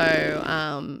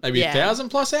 So maybe 1,000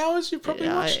 plus hours you probably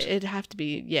watched. It'd have to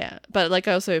be, yeah. But like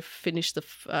I also finished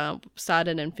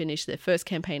started and finished their first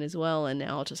campaign as well, and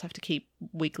now I'll just have to keep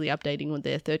weekly updating with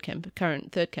their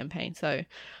current third campaign. So,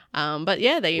 but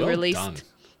yeah, they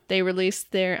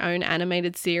released their own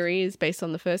animated series based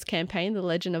on the first campaign, The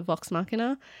Legend of Vox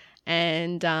Machina,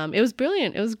 and it was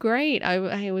brilliant. It was great.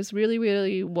 I was really,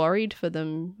 really worried for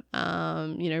them,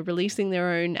 releasing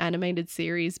their own animated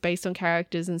series based on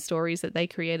characters and stories that they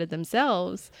created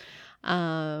themselves.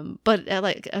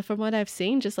 But from what I've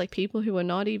seen, just like people who are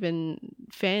not even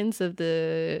fans of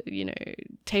the,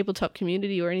 tabletop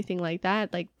community or anything like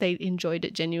that, like they enjoyed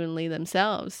it genuinely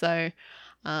themselves. So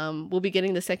we'll be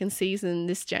getting the second season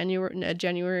this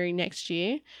January next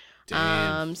year.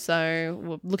 Damn. So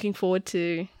we're looking forward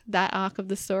to that arc of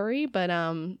the story. But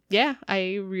yeah,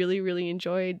 I really, really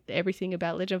enjoyed everything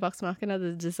about Legend of Vox Machina,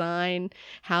 the design,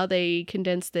 how they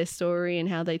condensed their story and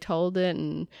how they told it.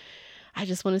 And I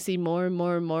just want to see more and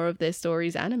more and more of their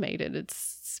stories animated.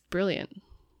 It's brilliant.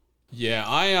 Yeah,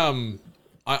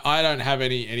 I don't have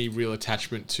any real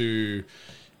attachment to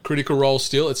Critical Role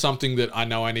still. It's something that I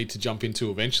know I need to jump into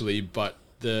eventually, but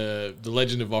the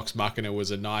Legend of Vox Machina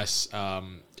was a nice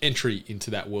entry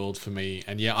into that world for me.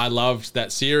 And yeah, I loved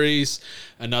that series.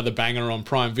 Another banger on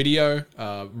Prime Video.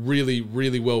 Really,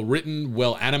 really well written,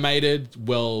 well animated,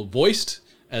 well voiced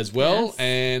as well. Yes.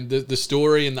 And the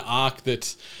story and the arc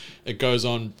that it goes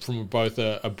on from both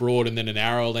a broad and then a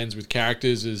narrow lens with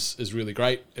characters is really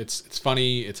great. It's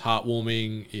funny, it's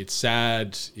heartwarming, it's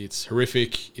sad, it's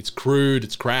horrific, it's crude,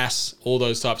 it's crass, all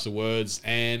those types of words.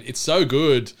 And it's so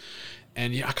good.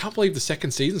 And yeah, I can't believe the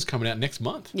second season's coming out next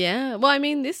month. Yeah. Well, I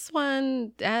mean, this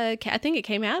one, I think it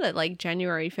came out at like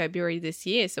January, February this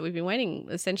year. So we've been waiting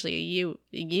essentially a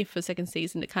year for second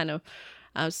season to kind of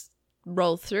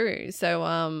roll through.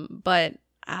 So, but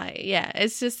yeah,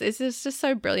 it's just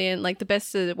so brilliant. Like the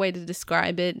best way to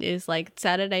describe it is like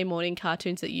Saturday morning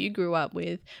cartoons that you grew up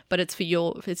with, but it's for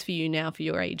you now, for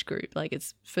your age group. Like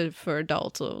it's for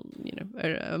adults or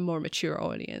a more mature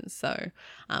audience. So,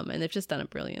 and they've just done it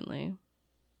brilliantly.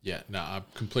 Yeah, no, I'm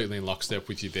completely in lockstep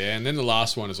with you there. And then the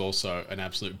last one is also an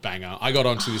absolute banger. I got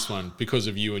onto this one because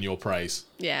of you and your praise.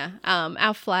 Yeah,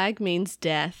 Our Flag Means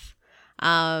Death.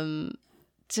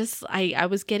 Just I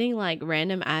was getting like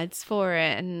random ads for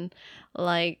it and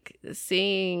like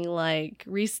seeing like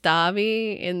Rhys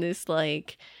Darby in this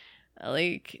like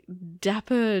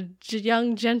dapper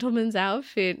young gentleman's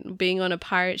outfit being on a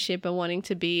pirate ship and wanting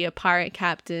to be a pirate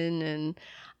captain, and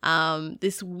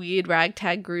this weird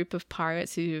ragtag group of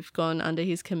pirates who've gone under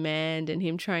his command and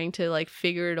him trying to like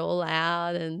figure it all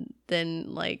out. And then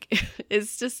like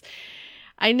it's just,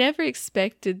 I never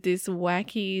expected this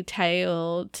wacky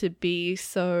tale to be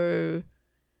so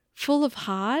full of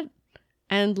heart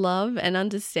and love and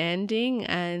understanding,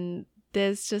 and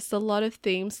there's just a lot of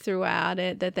themes throughout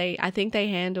it that I think they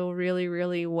handle really,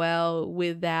 really well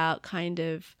without kind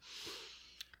of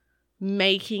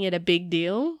making it a big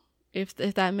deal, if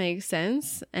that makes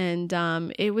sense. And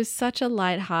it was such a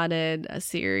lighthearted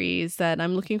series that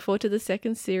I'm looking forward to the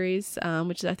second series,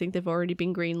 which I think they've already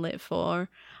been greenlit for.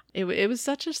 It was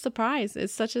such a surprise.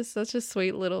 It's such a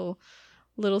sweet little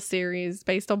series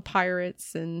based on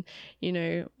pirates and, you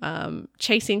know,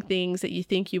 chasing things that you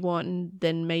think you want and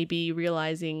then maybe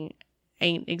realizing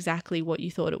ain't exactly what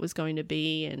you thought it was going to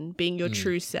be, and being your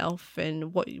true self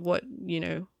and what you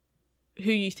know,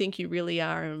 who you think you really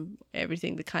are, and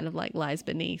everything that kind of like lies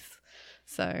beneath.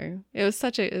 So it was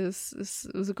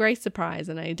it was a great surprise,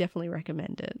 and I definitely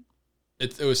recommend it.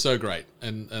 It was so great,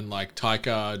 and like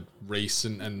Taika, Reese,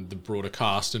 and the broader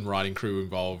cast and writing crew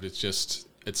involved. It's just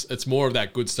it's more of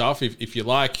that good stuff. If you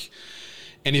like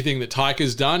anything that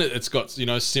Taika's done, it's got, you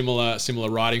know, similar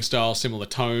writing style, similar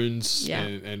tones,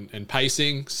 and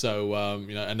pacing. So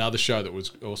you know, another show that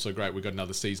was also great, we got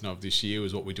another season of this year,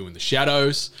 was What We Do in the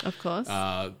Shadows. Of course.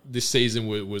 This season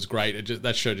was great.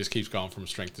 That show just keeps going from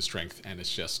strength to strength, and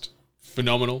it's just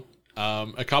phenomenal.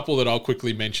 A couple that I'll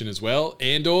quickly mention as well.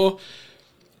 Andor.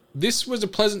 This was a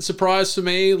pleasant surprise for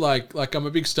me. Like I'm a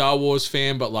big Star Wars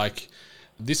fan, but like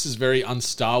this is very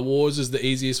un-Star Wars is the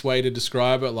easiest way to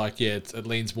describe it. Like, yeah, it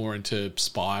leans more into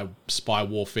spy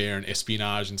warfare and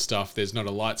espionage and stuff. There's not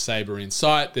a lightsaber in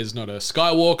sight. There's not a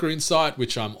Skywalker in sight,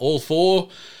 which I'm all for.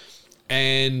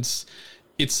 And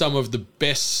it's some of the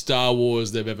best Star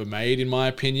Wars they've ever made, in my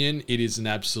opinion. It is an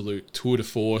absolute tour de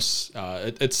force.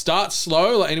 It starts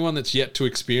slow. Like anyone that's yet to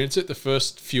experience it, the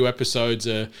first few episodes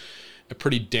are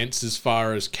pretty dense as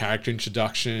far as character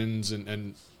introductions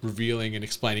and revealing and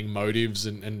explaining motives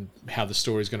and how the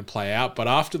story is going to play out. But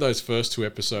after those first two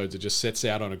episodes, it just sets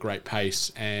out on a great pace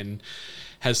and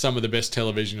has some of the best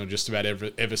television you'll just about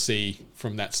ever see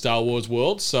from that Star Wars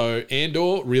world. So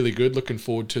Andor, really good. Looking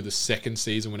forward to the second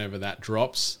season whenever that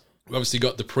drops. We've obviously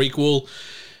got the prequel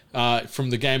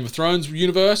from the Game of Thrones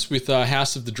universe with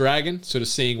House of the Dragon, sort of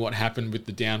seeing what happened with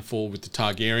the downfall with the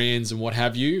Targaryens and what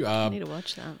have you. I need to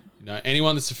watch that. You know,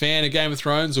 anyone that's a fan of Game of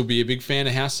Thrones will be a big fan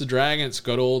of House of the Dragon. It's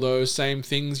got all those same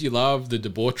things you love: the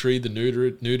debauchery, the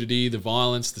nudity, the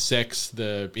violence, the sex,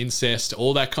 the incest,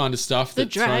 all that kind of stuff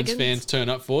that Thrones fans turn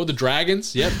up for. The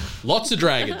dragons, yep, lots of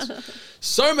dragons.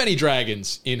 So many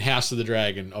dragons in House of the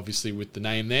Dragon, obviously with the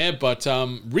name there, but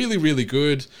really, really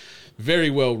good. Very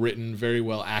well written, very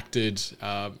well acted.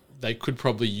 They could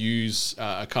probably use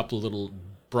a couple of little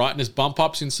brightness bump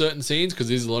ups in certain scenes, because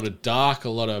there's a lot of dark, a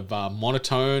lot of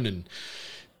monotone, and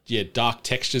dark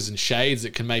textures and shades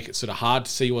that can make it sort of hard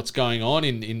to see what's going on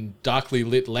in darkly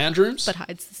lit lounge rooms. But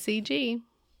hides the CG.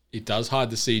 It does hide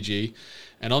the CG.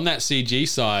 And on that CG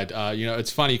side, you know,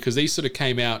 it's funny because these sort of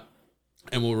came out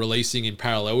and were releasing in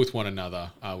parallel with one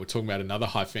another. We're talking about another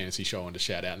high fantasy show I want to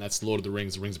shout out, and that's Lord of the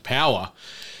Rings of Power.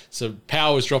 So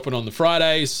Power was dropping on the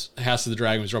Fridays, House of the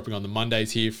Dragon was dropping on the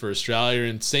Mondays here for Australia,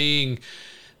 and seeing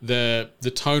the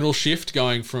tonal shift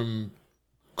going from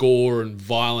gore and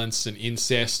violence and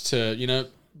incest to, you know,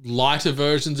 lighter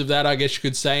versions of that, I guess you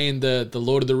could say, in the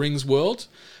Lord of the Rings world.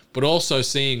 But also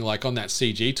seeing, like, on that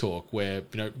CG talk where,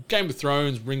 you know, Game of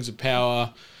Thrones, Rings of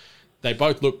Power, they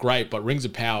both look great, but Rings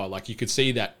of Power, like, you could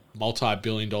see that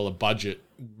multi-billion-dollar budget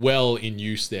well in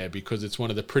use there, because it's one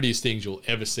of the prettiest things you'll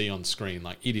ever see on screen.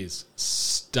 Like, it is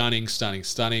stunning, stunning,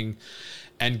 stunning.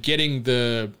 And getting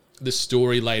the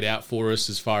story laid out for us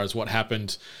as far as what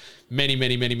happened many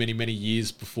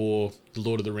years before the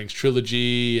Lord of the Rings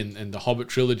trilogy and the Hobbit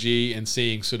trilogy, and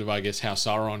seeing sort of, I guess, how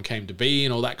Sauron came to be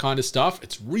and all that kind of stuff.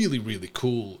 It's really, really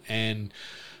cool. And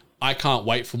I can't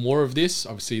wait for more of this.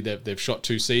 Obviously, they've shot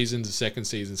 2 seasons. The second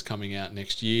season's coming out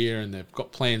next year, and they've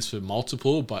got plans for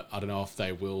multiple, but I don't know if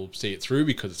they will see it through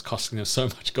because it's costing them so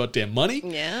much goddamn money.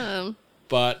 Yeah.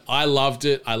 But I loved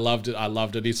it.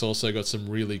 It's also got some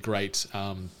really great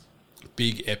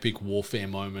big epic warfare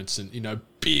moments and, you know,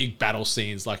 big battle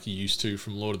scenes like you used to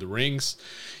from Lord of the Rings.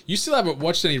 You still haven't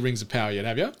watched any Rings of Power yet,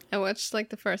 have you? I watched like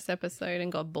the first episode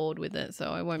and got bored with it, so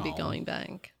I won't be going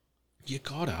back. You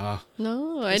gotta.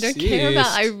 No, I don't care about.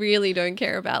 I really don't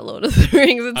care about Lord of the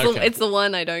Rings. It's the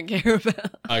one I don't care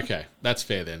about. Okay, that's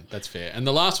fair then. That's fair. And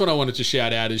the last one I wanted to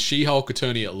shout out is She-Hulk: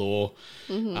 Attorney at Law.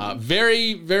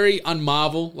 Very, very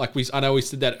un-Marvel. Like I know we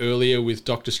said that earlier with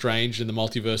Doctor Strange and the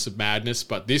Multiverse of Madness,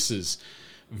 but this is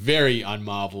very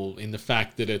un-Marvel in the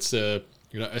fact that it's a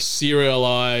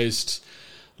serialized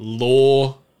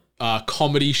law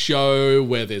comedy show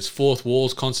where there's fourth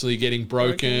walls constantly getting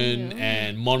broken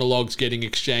and monologues getting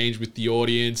exchanged with the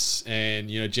audience, and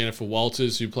Jennifer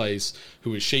Walters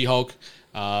who is She-Hulk.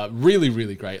 Really,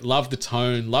 really great. Love the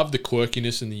tone, love the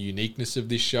quirkiness and the uniqueness of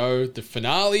this show. The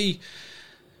finale,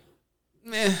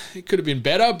 it could have been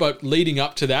better, but leading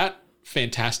up to that,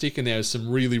 fantastic. And there's some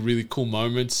really, really cool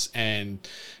moments and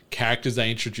characters they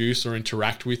introduce or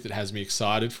interact with that has me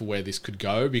excited for where this could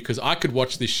go, because I could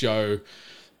watch this show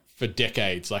for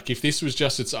decades. Like, if this was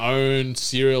just its own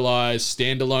serialized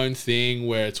standalone thing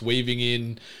where it's weaving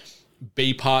in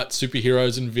B-part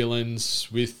superheroes and villains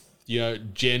with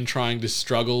Jen trying to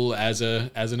struggle as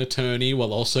an attorney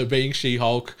while also being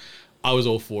She-Hulk, I was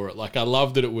all for it. Like, I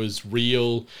love that it was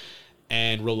real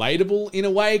and relatable in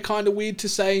a way. Kind of weird to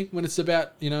say when it's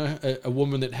about a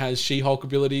woman that has She-Hulk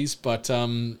abilities, but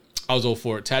I was all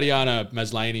for it. Tatiana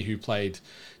Maslany, who played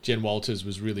Jen Walters,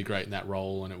 was really great in that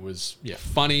role, and it was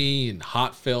funny and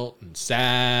heartfelt and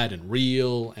sad and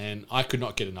real, and I could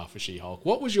not get enough of She-Hulk.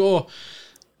 What was your...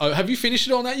 Oh, have you finished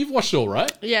it all now? You've watched it all,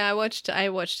 right? Yeah, I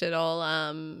watched it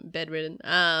all,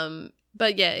 bedridden.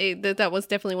 But yeah, that was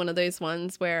definitely one of those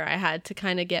ones where I had to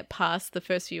kind of get past the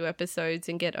first few episodes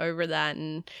and get over that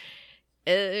and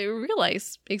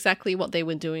realize exactly what they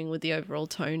were doing with the overall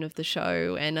tone of the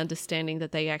show, and understanding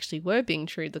that they actually were being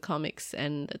true to the comics,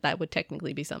 and that would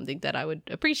technically be something that I would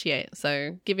appreciate.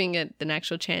 So giving it an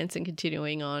actual chance and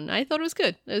continuing on, I thought it was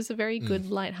good. It was a very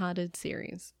good, lighthearted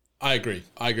series. I agree.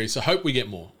 So I hope we get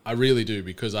more. I really do,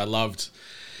 because I loved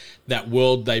that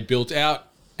world they built out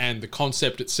and the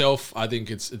concept itself. I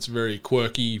think it's very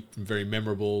quirky, very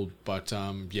memorable. But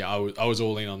I was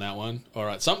all in on that one. All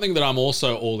right, something that I'm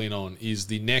also all in on is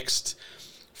the next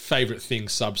favorite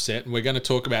things subset, and we're going to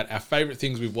talk about our favorite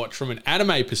things we've watched from an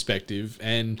anime perspective.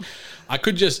 And I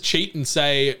could just cheat and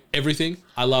say everything.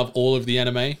 I love all of the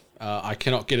anime. I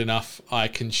cannot get enough. I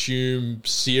consume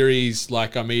series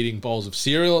like I'm eating bowls of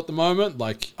cereal at the moment.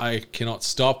 Like, I cannot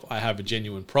stop. I have a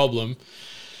genuine problem.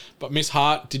 But Miss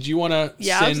Hart, did you want to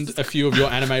send a few of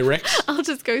your anime recs? I'll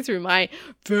just go through my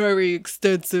very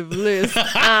extensive list.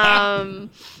 I'll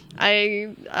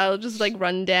just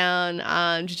run down.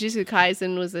 Jujutsu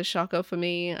Kaisen was a shocker for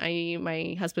me.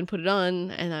 My husband put it on,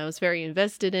 and I was very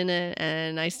invested in it,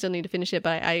 and I still need to finish it.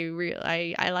 But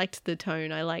I liked the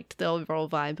tone. I liked the overall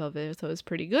vibe of it, so it was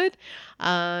pretty good.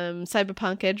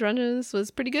 Cyberpunk Edge Runners was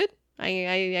pretty good.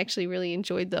 I actually really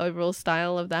enjoyed the overall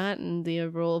style of that and the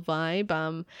overall vibe.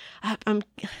 I'm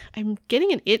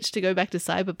getting an itch to go back to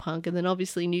Cyberpunk, and then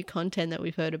obviously new content that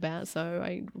we've heard about, so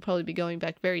I'll probably be going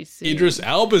back very soon. Idris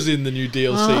Elba's in the new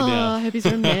DLC now. I hope he's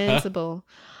romanceable.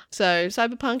 So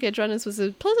Cyberpunk Edge Runners was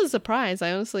a pleasant surprise.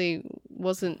 I honestly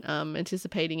wasn't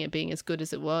anticipating it being as good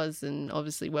as it was, and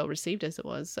obviously well received as it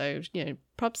was. So,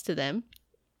 props to them.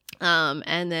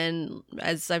 And then,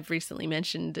 as I've recently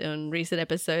mentioned in recent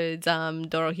episodes,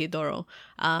 Dorohedoro.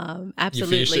 Absolutely. You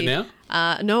finished it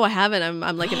now? No, I haven't.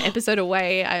 I'm like an episode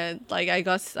away. I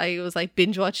was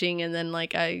binge watching, and then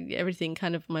everything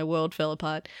kind of, my world fell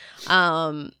apart.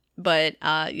 But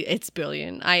it's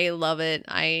brilliant. I love it.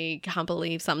 I can't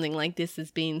believe something like this has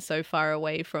been so far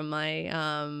away from my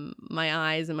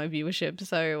eyes and my viewership.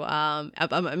 So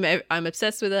I'm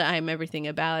obsessed with it. I'm everything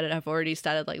about it. I've already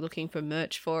started looking for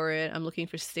merch for it. I'm looking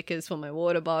for stickers for my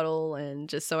water bottle, and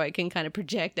just so I can kind of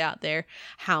project out there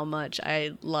how much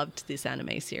I loved this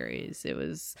anime series.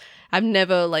 I've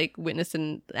never witnessed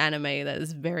an anime that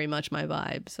is very much my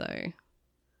vibe. So.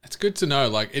 It's good to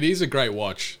know. It is a great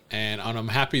watch, and I'm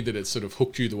happy that it's sort of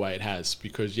hooked you the way it has,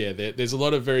 because, there's a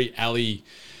lot of very alley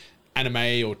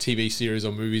anime or TV series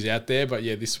or movies out there, but,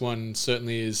 this one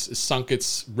certainly has sunk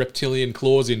its reptilian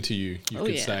claws into you, you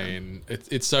could say, and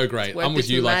it's so great. I'm with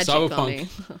you, Cyberpunk.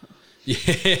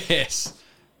 Yes.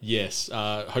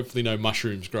 Hopefully no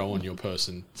mushrooms grow on your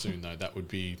person soon, though. That would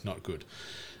be not good.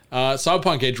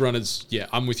 Cyberpunk Edge Runners,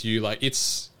 I'm with you.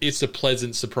 It's a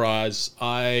pleasant surprise.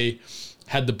 I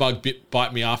had the bug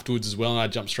bite me afterwards as well, and I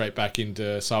jumped straight back into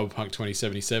Cyberpunk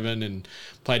 2077 and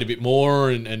played a bit more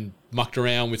and mucked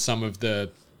around with some of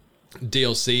the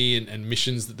DLC and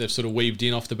missions that they've sort of weaved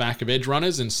in off the back of Edge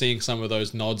Runners, and seeing some of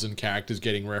those nods and characters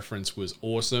getting referenced was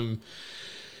awesome.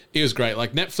 It was great.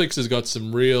 Netflix has got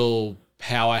some real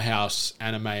powerhouse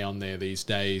anime on there these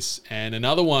days, and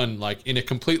another one in a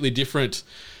completely different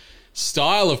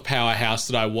style of powerhouse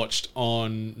that I watched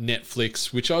on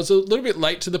Netflix, which I was a little bit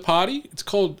late to the party. It's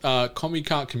called Komi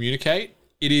Can't Communicate.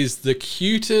 It is the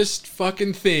cutest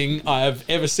fucking thing I have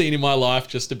ever seen in my life,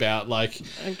 just about.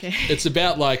 Okay. It's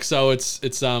about so it's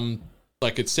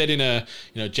it's set in a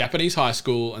Japanese high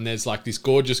school, and there's this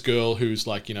gorgeous girl who's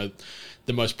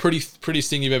the most prettiest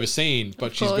thing you've ever seen,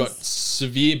 but she's got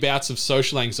severe bouts of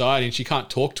social anxiety and she can't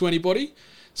talk to anybody.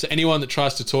 So anyone that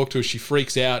tries to talk to her, she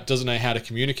freaks out, doesn't know how to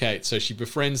communicate. So she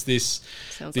befriends this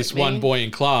one boy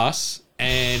in class,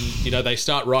 and they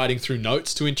start writing through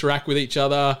notes to interact with each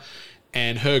other.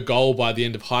 And her goal by the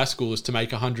end of high school is to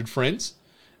make 100 friends.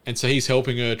 And so he's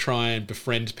helping her try and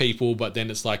befriend people, but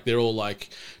then it's like they're all like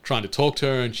trying to talk to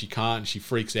her and she can't, and she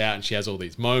freaks out and she has all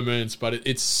these moments. But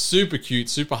it's super cute,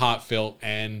 super heartfelt,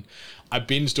 and I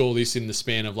binged all this in the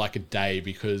span of like a day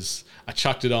because I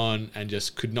chucked it on and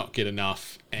just could not get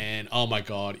enough. And oh my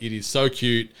God, it is so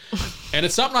cute. And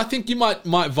it's something I think you might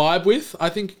vibe with. I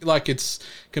think like it's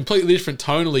completely different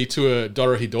tonally to a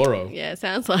Dorohedoro. Yeah, it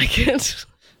sounds like it.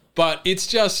 But it's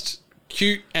just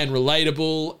cute and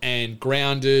relatable and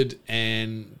grounded,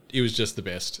 and it was just the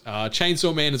best.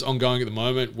 Chainsaw Man is ongoing at the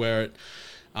moment. We're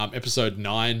at episode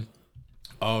 9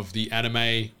 of the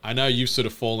anime. I know you've sort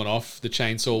of fallen off the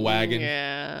chainsaw wagon.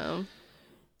 Yeah.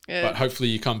 But hopefully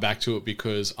you come back to it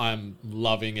because I'm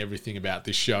loving everything about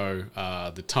this show.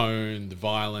 The tone, the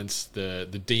violence, the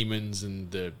demons,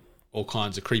 and the all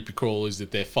kinds of creepy crawlers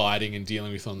that they're fighting and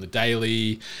dealing with on the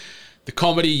daily. The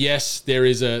comedy, yes, there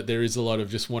is a lot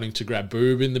of just wanting to grab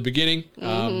boob in the beginning.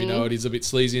 It is a bit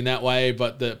sleazy in that way,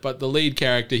 but the lead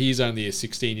character, he's only a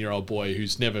 16-year-old boy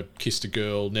who's never kissed a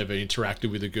girl, never interacted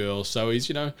with a girl. So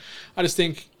he's, I just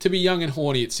think to be young and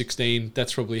horny at 16,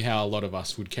 that's probably how a lot of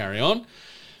us would carry on.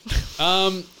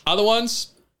 Other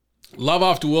ones, Love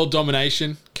After World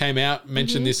Domination came out.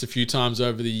 Mentioned this a few times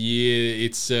over the year.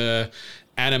 It's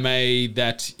anime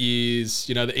that is,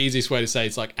 the easiest way to say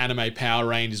it's like anime Power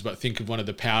Rangers, but think of one of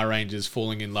the Power Rangers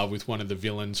falling in love with one of the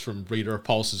villains from Rita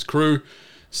Repulsa's crew.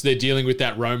 So they're dealing with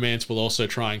that romance while also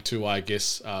trying to, I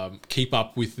guess, keep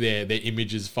up with their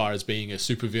image as far as being a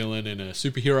supervillain and a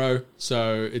superhero.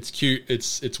 So it's cute,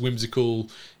 it's whimsical,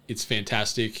 it's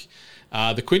fantastic.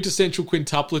 The Quintessential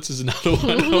Quintuplets is another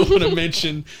one I want to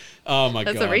mention. Oh my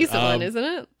God. That's a recent one, isn't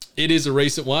it? It is a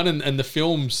recent one, and the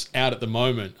film's out at the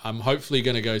moment. I'm hopefully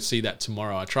going to go see that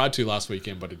tomorrow. I tried to last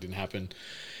weekend, but it didn't happen.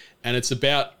 And it's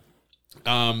about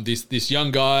this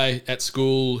young guy at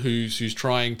school who's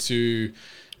trying to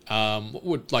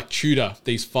tutor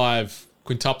these 5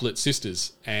 quintuplet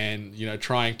sisters, and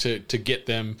trying to get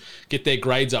their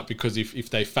grades up, because if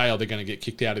they fail, they're going to get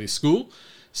kicked out of this school.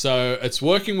 So it's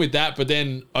working with that, but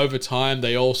then over time,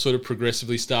 they all sort of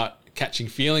progressively start catching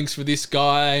feelings for this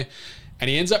guy. And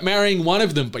he ends up marrying one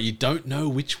of them, but you don't know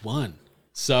which one.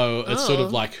 So it's sort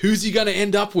of like, who's he going to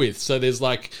end up with? So there's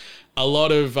like a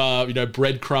lot of,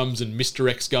 breadcrumbs and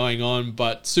misdirects going on,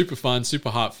 but super fun,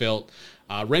 super heartfelt.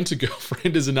 Rent a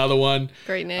Girlfriend is another one.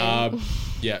 Great name.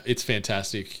 Yeah, it's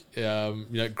fantastic.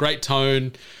 Great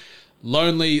tone.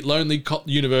 Lonely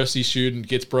university student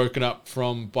gets broken up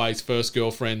by his first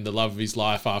girlfriend, the love of his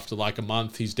life, after like a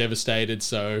month. He's devastated.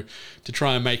 So to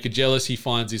try and make her jealous, he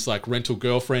finds this like rental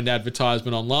girlfriend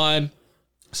advertisement online,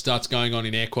 starts going on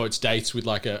in air quotes dates with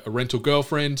like a rental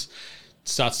girlfriend,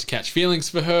 starts to catch feelings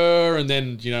for her, and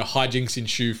then, hijinks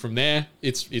ensue from there.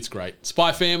 It's great.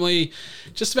 Spy Family,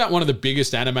 just about one of the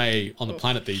biggest anime on the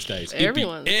planet these days.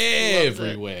 Everyone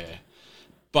everywhere.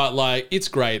 But like, it's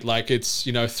great. Like, it's,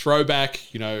 throwback,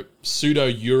 pseudo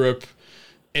Europe,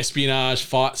 espionage,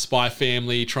 spy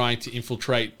family trying to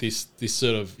infiltrate this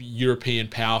sort of European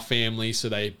power family. So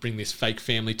they bring this fake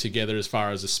family together as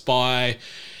far as a spy.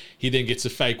 He then gets a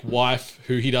fake wife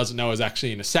who he doesn't know is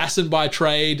actually an assassin by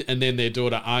trade. And then their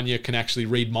daughter Anya can actually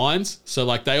read minds. So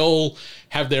like, they all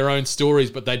have their own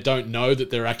stories, but they don't know that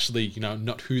they're actually,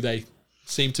 not who they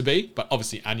seem to be. But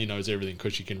obviously Anya knows everything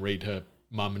because she can read her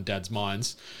mum and dad's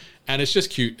minds. And it's just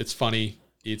cute. It's funny.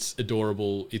 It's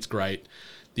adorable. It's great.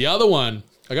 The other one,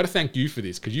 I got to thank you for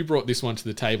this because you brought this one to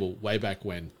the table way back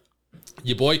when.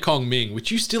 Your boy Kong Ming,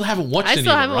 which you still haven't watched. I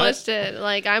still haven't watched it.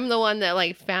 Like, I'm the one that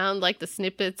like found like the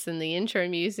snippets and the intro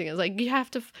music. I was like, you have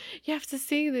to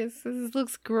see this. This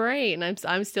looks great. And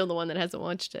I'm still the one that hasn't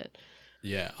watched it.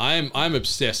 Yeah, I'm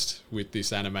obsessed with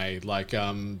this anime. Like,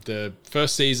 the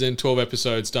first season, 12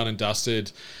 episodes, done and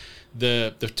dusted.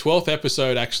 The 12th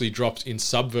episode actually dropped in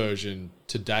subversion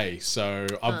today. So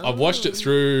I've watched it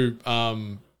through,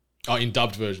 in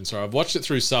dubbed version. Sorry, I've watched it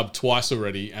through sub twice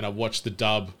already, and I've watched the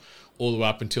dub all the way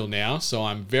up until now. So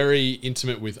I'm very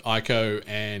intimate with Aiko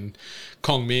and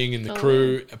Kong Ming and the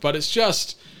crew. But it's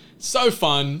just so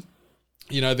fun.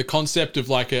 The concept of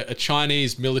like a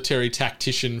Chinese military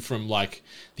tactician from like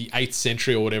the 8th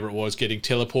century or whatever it was getting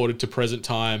teleported to present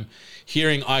time,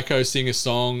 hearing Aiko sing a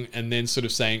song and then sort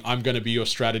of saying, I'm going to be your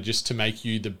strategist to make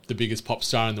you the biggest pop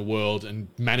star in the world, and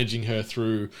managing her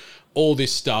through all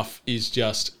this stuff is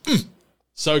just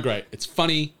So great. It's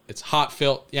funny. It's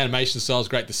heartfelt. The animation style is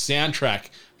great. The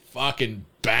soundtrack fucking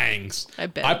bangs. I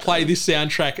bet. I play this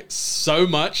soundtrack so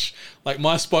much. Like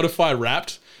my Spotify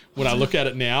Wrapped, when I look at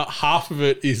it now, half of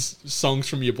it is songs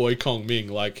from your boy Kong Ming.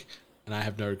 Like, and I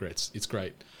have no regrets. It's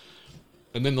great.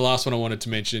 And then the last one I wanted to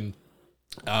mention,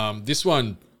 this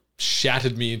one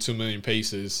shattered me into a million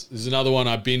pieces. There's another one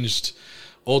I binged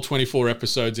all 24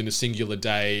 episodes in a singular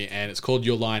day, and it's called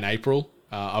Your Lie in April.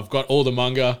 I've got all the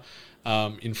manga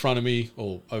in front of me,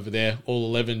 or over there,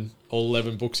 all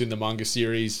 11 books in the manga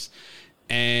series.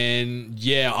 And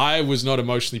yeah, I was not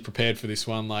emotionally prepared for this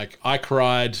one. Like, I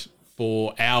cried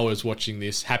for hours watching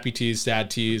this, happy tears,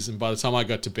 sad tears, and by the time I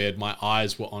got to bed, my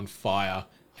eyes were on fire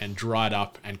and dried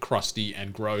up and crusty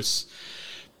and gross.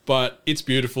 But it's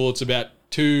beautiful. It's about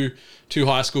two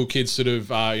high school kids sort of,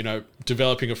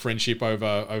 developing a friendship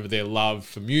over their love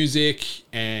for music.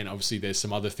 And obviously there's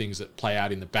some other things that play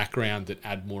out in the background that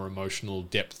add more emotional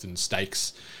depth and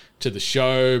stakes to the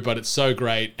show. But it's so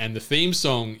great. And the theme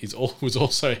song was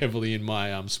also heavily in my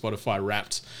Spotify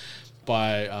Wrapped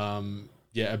by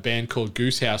a band called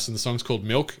Goose House, and the song's called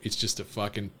Milk. It's just a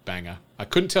fucking banger. I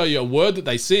couldn't tell you a word that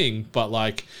they sing, but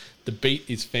like the beat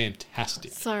is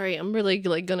fantastic. Sorry, I'm really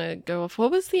gonna go off.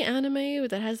 What was the anime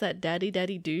that has that Daddy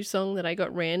Daddy Do song that I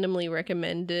got randomly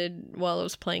recommended while I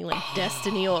was playing like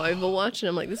Destiny or Overwatch? And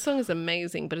I'm like, this song is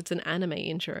amazing, but it's an anime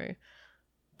intro.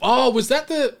 Oh, was that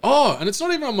and it's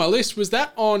not even on my list. Was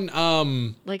that on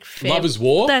Love is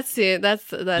War? That's it. That's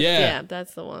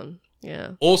that's the one.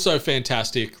 Yeah. Also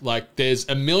fantastic. Like, there's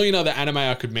a million other anime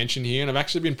I could mention here, and I've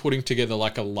actually been putting together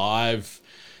like a live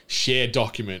shared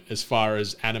document as far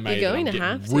as anime that I'm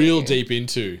getting real deep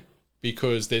into,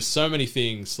 because there's so many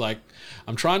things. Like,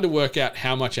 I'm trying to work out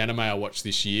how much anime I watched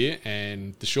this year,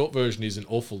 and the short version is an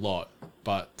awful lot,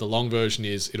 but the long version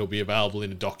is it'll be available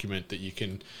in a document that you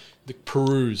can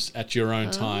peruse at your own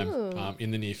time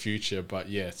in the near future. But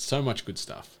yeah, so much good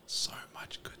stuff. So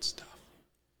much good stuff.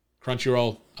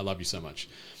 Crunchyroll, I love you so much.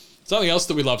 Something else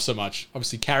that we love so much,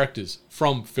 obviously characters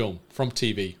from film, from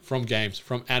TV, from games,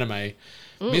 from anime.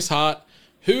 Miss Hart,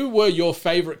 who were your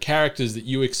favourite characters that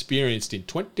you experienced in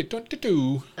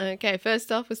 2022? Okay,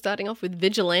 first off, we're starting off with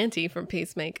Vigilante from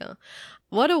Peacemaker.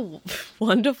 What a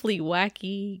wonderfully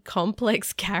wacky,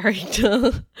 complex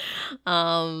character.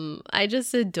 I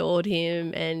just adored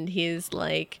him and his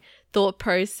like thought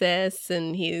process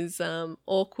and his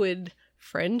awkward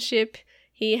friendship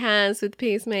he has with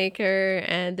Peacemaker,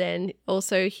 and then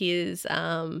also his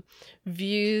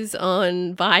views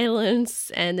on violence,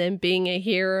 and then being a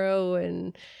hero,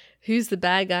 and who's the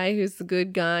bad guy, who's the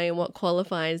good guy, and what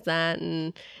qualifies that,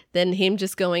 and then him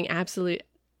just going absolute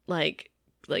like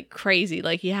crazy.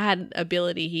 Like, he had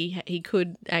ability, he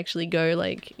could actually go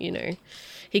like,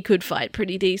 he could fight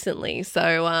pretty decently.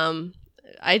 So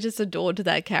I just adored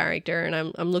that character, and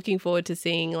I'm looking forward to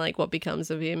seeing like what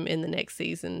becomes of him in the next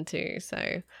season too.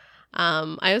 So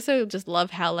I also just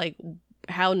love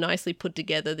how nicely put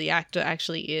together the actor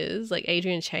actually is. Like,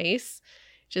 Adrian Chase,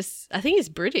 I think he's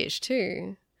British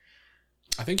too.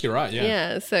 I think you're right, yeah.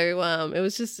 Yeah, so it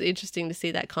was just interesting to see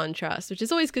that contrast, which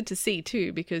is always good to see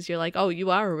too, because you're like, oh,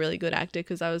 you are a really good actor,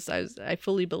 because I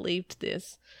fully believed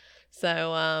this.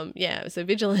 So so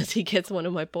Vigilante gets one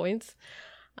of my points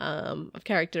of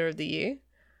Character of the Year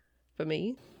for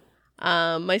me.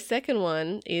 My second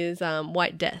one is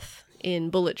White Death in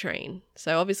Bullet Train.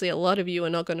 So obviously a lot of you are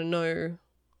not going to know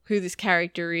who this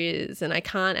character is, and I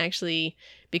can't actually,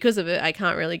 because of it, I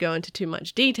can't really go into too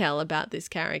much detail about this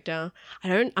character.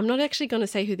 I'm not actually going to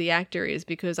say who the actor is,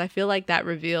 because I feel like that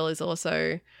reveal is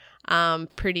also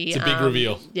pretty... It's a big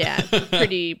reveal. Yeah,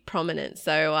 pretty prominent.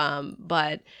 So,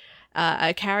 but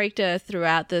a character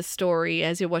throughout the story,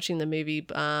 as you're watching the movie,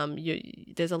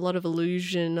 there's a lot of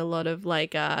allusion, a lot of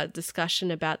like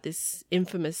discussion about this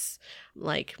infamous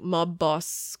like mob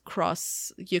boss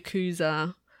cross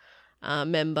Yakuza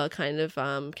member kind of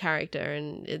character,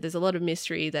 and there's a lot of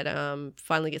mystery that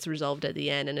finally gets resolved at the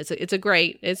end, and it's a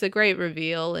great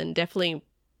reveal, and definitely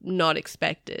not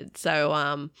expected.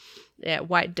 So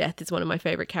White Death is one of my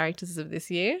favorite characters of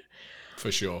this year. For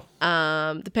sure.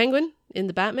 The Penguin in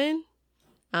the Batman,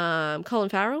 Colin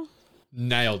Farrell.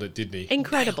 Nailed it, didn't he?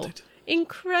 Incredible.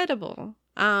 Incredible.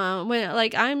 I'm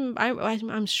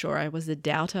sure I was a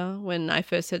doubter when I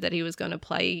first heard that he was going to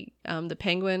play the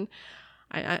Penguin.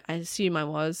 I assume I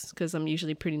was, because I'm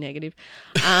usually pretty negative.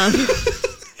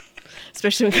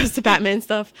 Especially when it comes to Batman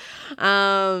stuff.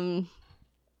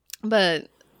 But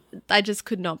I just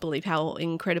could not believe how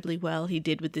incredibly well he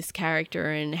did with this character,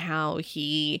 and how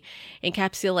he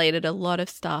encapsulated a lot of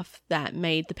stuff that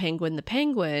made the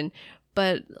Penguin,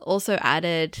 but also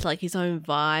added like his own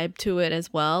vibe to it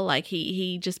as well. Like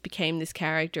he just became this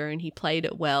character and he played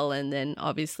it well, and then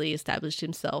obviously established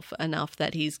himself enough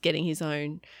that he's getting his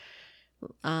own.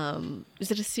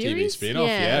 Is it a series? TV spin-off,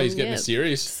 yeah, he's getting a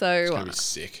series. So it's gonna be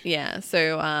sick. Yeah,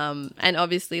 so and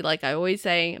obviously, like I always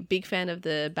say, big fan of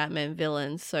the Batman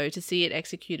villains. So to see it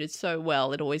executed so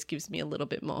well, it always gives me a little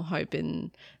bit more hope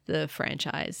in the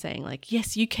franchise, saying like,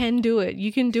 yes, you can do it.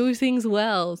 You can do things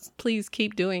well. Please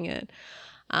keep doing it.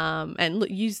 And look,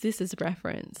 use this as a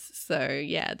reference. So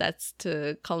yeah, that's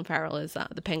to Colin Farrell as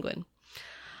the Penguin.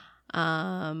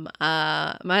 My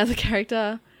other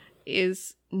character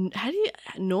is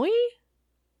Noi?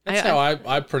 That's how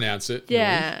I pronounce it.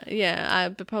 Yeah, Noi. Yeah.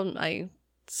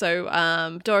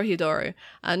 Dorohedoro.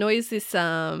 Noi is this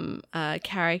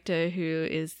character who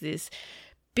is this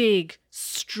big,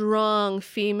 strong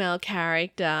female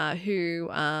character who,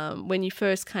 when you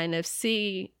first kind of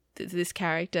see this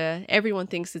character, everyone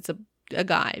thinks it's a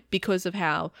guy because of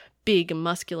how big and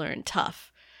muscular and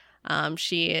tough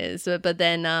she is. But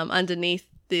then underneath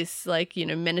this, like, you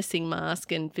know, menacing mask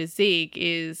and physique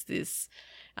is this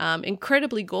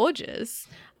incredibly gorgeous,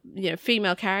 you know,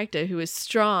 female character who is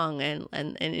strong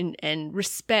and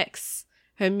respects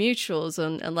her mutuals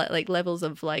and like levels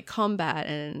of like combat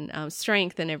and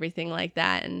strength and everything like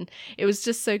that. And it was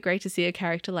just so great to see a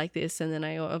character like this. And then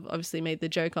I obviously made the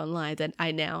joke online that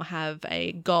I now have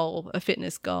a goal, a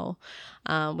fitness goal,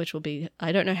 which will be,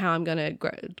 I don't know how I'm going to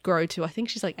grow to, I think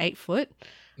she's like 8 foot.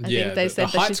 I think they said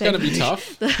the height's going to be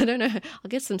tough. I don't know. I'll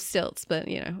get some stilts, but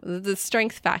you know, the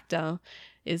strength factor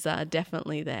is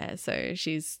definitely there. So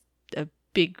she's a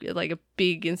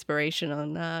big inspiration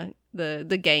on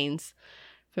the gains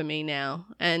for me now.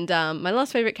 And my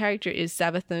last favorite character is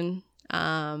Savathun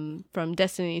from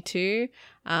Destiny 2.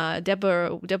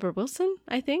 Deborah Wilson,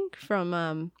 I think,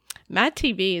 from Mad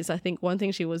TV is, I think, one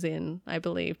thing she was in, I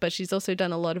believe. But she's also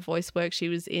done a lot of voice work. She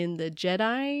was in the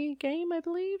Jedi game, I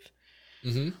believe.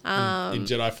 Mm-hmm. In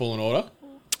Jedi Fallen Order.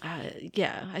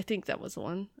 Yeah, I think that was the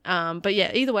one. But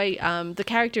yeah, either way, the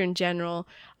character in general,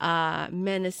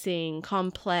 menacing,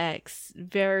 complex,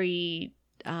 very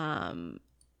strong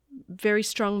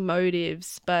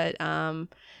motives, but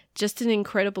just an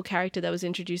incredible character that was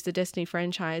introduced to the Destiny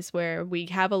franchise, where we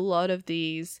have a lot of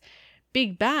these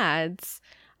big bads,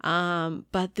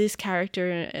 but this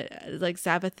character, like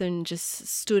Savathun, just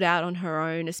stood out on her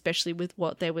own, especially with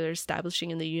what they were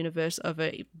establishing in the universe of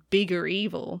a bigger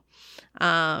evil.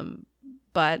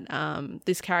 But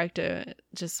this character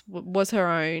just was her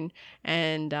own,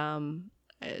 and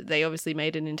they obviously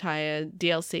made an entire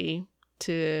DLC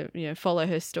to, you know, follow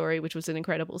her story, which was an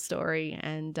incredible story.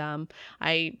 And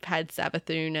I had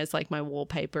Savathun as like my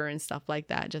wallpaper and stuff like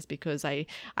that, just because I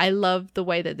love the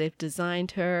way that they've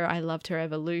designed her. I loved her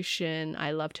evolution.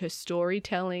 I loved her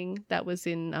storytelling that was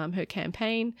in her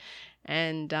campaign.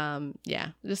 And yeah,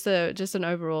 just an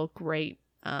overall great,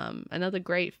 another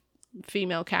great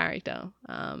female character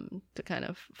to kind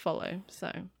of follow.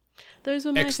 So those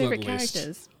were my favorite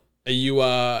characters. Are you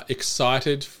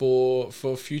excited for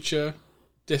future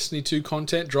Destiny 2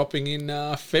 content dropping in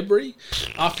February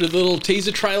after the little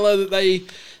teaser trailer that they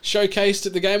showcased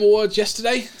at the Game Awards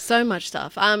yesterday? So much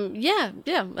stuff. I like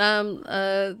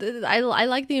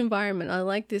the environment. I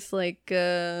like this like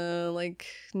neon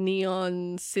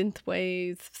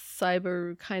synthwave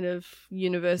cyber kind of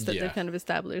universe that they've kind of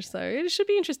established. So it should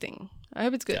be interesting. I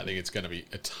hope it's good. Yeah, I think it's going to be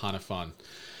a ton of fun.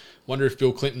 Wonder if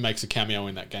Bill Clinton makes a cameo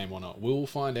in that game or not. We'll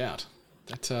find out.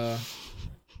 That's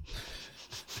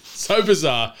so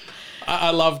bizarre.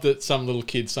 I love that some little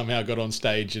kid somehow got on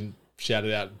stage and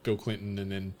shouted out Bill Clinton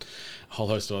and then a whole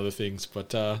host of other things.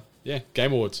 But yeah,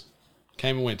 Game Awards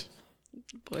came and went.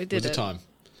 Boy, did it was it. a time.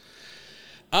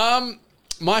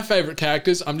 My favourite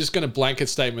characters, I'm just going to blanket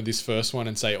statement this first one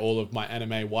and say all of my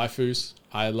anime waifus.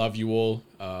 I love you all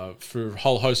for a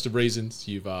whole host of reasons.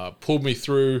 You've pulled me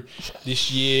through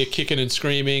this year kicking and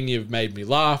screaming. You've made me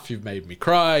laugh. You've made me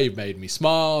cry. You've made me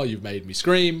smile. You've made me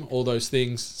scream. All those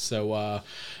things. So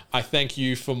I thank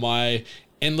you for my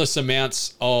endless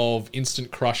amounts of instant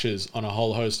crushes on a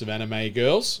whole host of anime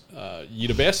girls. You're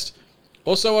the best.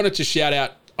 Also wanted to shout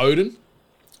out Odin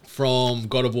from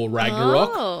God of War Ragnarok.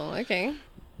 Oh, okay.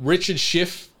 Richard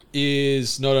Schiff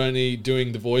is not only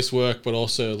doing the voice work, but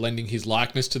also lending his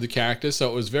likeness to the character. So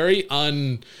it was very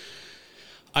I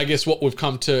guess what we've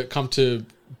come to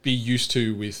be used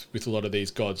to with a lot of these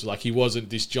gods. Like, he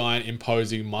wasn't this giant,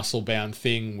 imposing, muscle-bound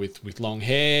thing with long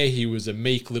hair. He was a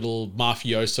meek little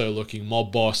mafioso-looking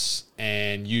mob boss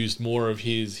and used more of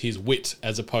his wit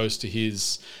as opposed to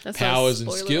his powers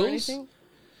and skills.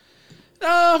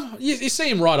 You see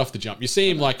him right off the jump. You see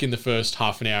him like in the first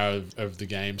half an hour of the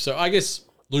game. So I guess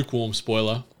lukewarm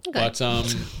spoiler. Okay. But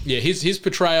yeah, his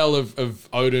portrayal of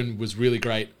Odin was really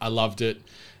great. I loved it.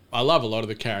 I love a lot of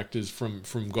the characters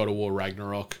from God of War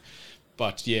Ragnarok.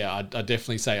 But yeah, I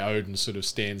definitely say Odin sort of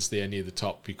stands there near the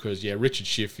top because, yeah, Richard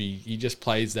Schiff, he just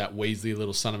plays that Weasley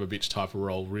little son of a bitch type of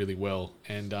role really well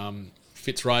and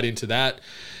fits right into that.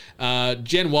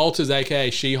 Jen Walters, aka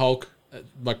She-Hulk,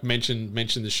 like mentioned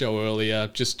the show earlier,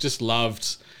 just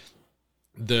loved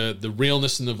the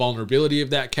realness and the vulnerability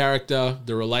of that character,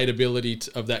 the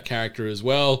relatability of that character as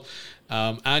well.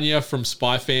 Anya from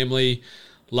Spy Family,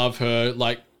 love her.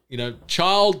 Like, you know,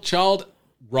 child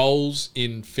roles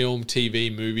in film,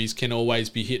 TV, movies can always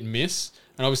be hit and miss.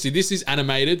 And obviously this is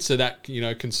animated, so that, you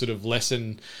know, can sort of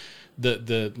lessen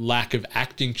the lack of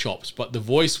acting chops. But the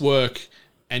voice work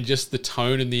and just the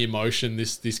tone and the emotion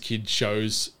this kid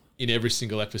shows in every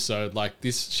single episode, like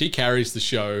this, she carries the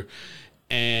show.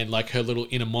 And like her little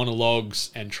inner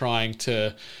monologues and trying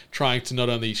to not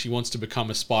only she wants to become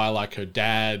a spy like her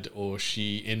dad, or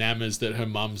she enamors that her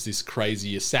mum's this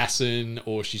crazy assassin,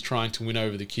 or she's trying to win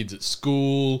over the kids at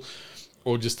school,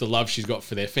 or just the love she's got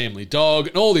for their family dog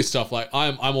and all this stuff. Like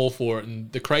I'm all for it. And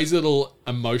the crazy little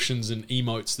emotions and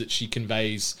emotes that she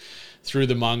conveys through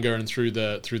the manga and through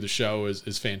the show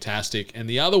is fantastic. And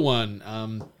the other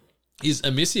one is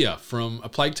Amicia from A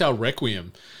Plague Tale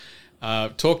Requiem.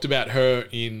 Talked about her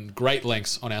in great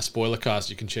lengths on our spoiler cast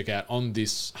you can check out on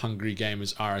this Hungry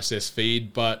Gamers RSS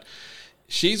feed, but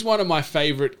she's one of my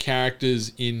favorite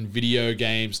characters in video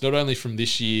games, not only from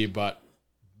this year, but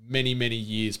many, many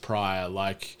years prior.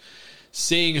 Like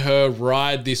seeing her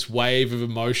ride this wave of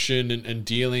emotion and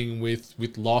dealing with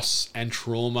loss and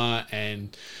trauma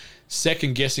and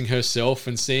second guessing herself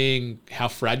and seeing how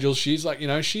fragile she's. Like, you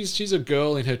know, she's a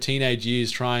girl in her teenage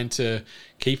years trying to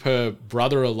keep her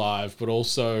brother alive, but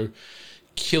also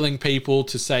killing people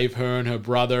to save her and her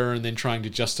brother, and then trying to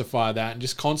justify that and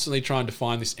just constantly trying to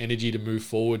find this energy to move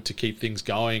forward to keep things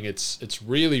going. It's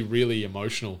really, really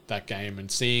emotional, that game, and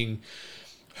seeing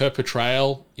her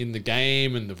portrayal in the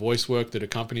game and the voice work that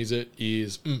accompanies it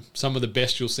is some of the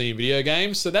best you'll see in video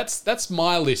games. So that's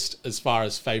my list as far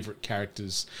as favorite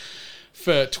characters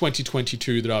for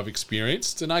 2022 that I've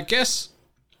experienced. And I guess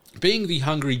being the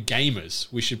Hungry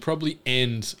Gamers, we should probably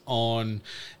end on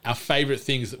our favorite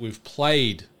things that we've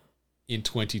played in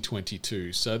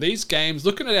 2022. So these games,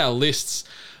 looking at our lists,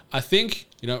 I think,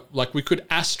 you know, like we could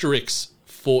asterisk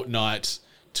Fortnite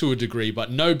to a degree,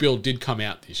 but No Build did come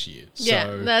out this year. Yeah,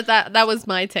 so, that was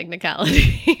my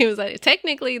technicality. It was like,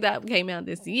 technically that came out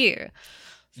this year.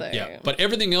 So. Yeah, but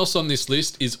everything else on this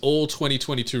list is all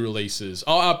 2022 releases.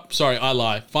 Oh, sorry, I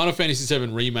lie. Final Fantasy VII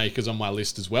Remake is on my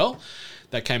list as well.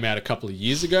 That came out a couple of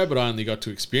years ago, but I only got to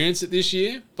experience it this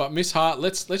year. But Miss Hart,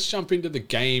 let's jump into the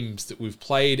games that we've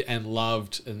played and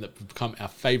loved and that have become our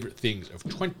favourite things of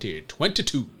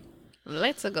 2022.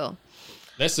 Let's go.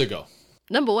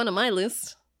 Number 1 on my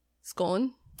list,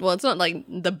 Scorn. Well, it's not like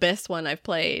the best one I've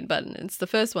played, but it's the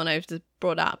first one I've just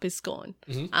brought up is Scorn.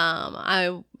 Mm-hmm.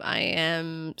 I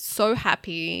am so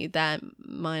happy that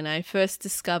when I first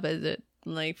discovered it,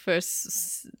 like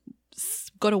first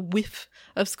got a whiff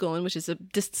of Scorn, which is a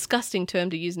disgusting term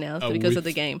to use now because of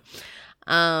the game.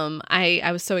 I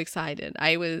was so excited.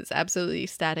 I was absolutely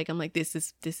ecstatic. I'm like, this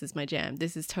is my jam.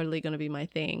 This is totally going to be my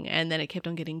thing. And then it kept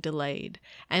on getting delayed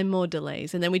and more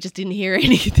delays. And then we just didn't hear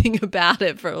anything about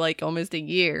it for like almost a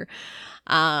year.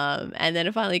 And then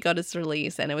it finally got its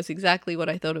release, and it was exactly what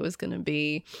I thought it was going to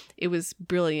be. It was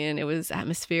brilliant. It was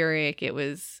atmospheric. It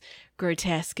was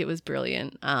grotesque. It was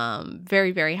brilliant.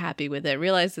 Very, very happy with it.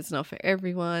 Realized it's not for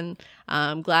everyone.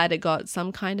 I'm glad it got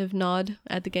some kind of nod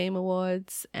at the Game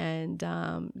Awards, and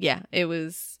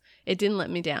it didn't let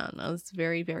me down. I was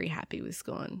very, very happy with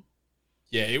Scorn.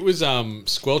 Yeah, it was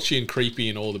squelchy and creepy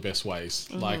in all the best ways.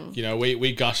 Mm-hmm. Like, you know,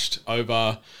 we gushed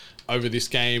over this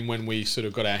game when we sort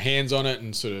of got our hands on it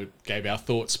and sort of gave our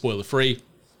thoughts spoiler free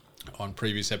on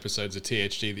previous episodes of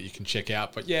THG that you can check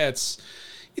out. But yeah, it's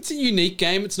a unique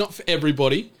game. It's not for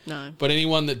everybody. No. But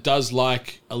anyone that does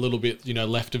like a little bit, you know,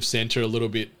 left of center, a little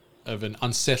bit of an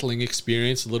unsettling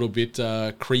experience, a little bit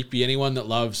creepy. Anyone that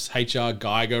loves H.R.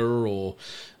 Geiger or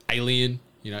Alien,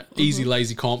 you know, easy,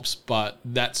 lazy comps. But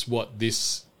that's what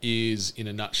this is in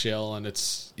a nutshell. And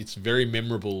it's very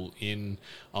memorable in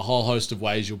a whole host of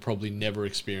ways you'll probably never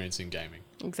experience in gaming.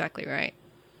 Exactly right.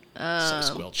 So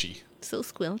squelchy. So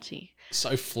squelchy.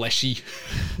 So fleshy.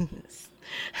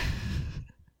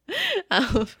 I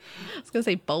was going to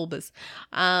say bulbous.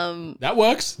 That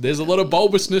works. There's a lot of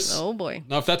bulbousness. Oh, boy. I don't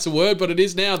know if that's a word, but it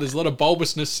is now. There's a lot of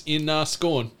bulbousness in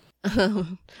Scorn.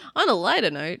 On a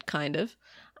lighter note, kind of.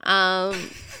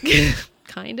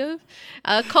 Kind of.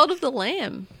 Cult of the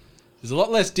Lamb. There's a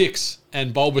lot less dicks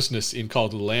and bulbousness in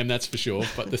Cult of the Lamb, that's for sure.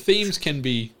 But the themes can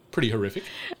be pretty horrific.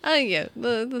 Oh yeah,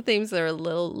 the themes are a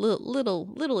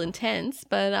little intense,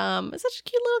 but it's such a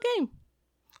cute little game.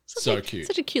 Cute.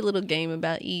 Such a cute little game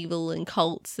about evil and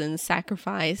cults and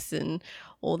sacrifice and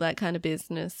all that kind of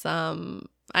business. I'm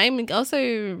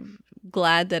also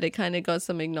glad that it kind of got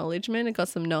some acknowledgement. It got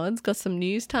some nods, got some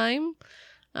news time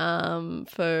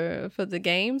for the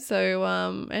game. So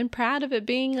and proud of it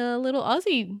being a little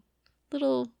Aussie,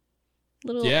 little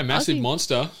massive Aussie,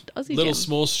 monster. Aussie little gem.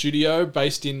 small studio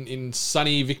based in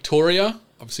sunny Victoria.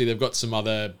 Obviously, they've got some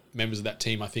other members of that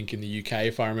team, I think, in the UK,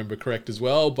 if I remember correct as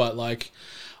well. But like,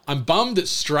 I'm bummed that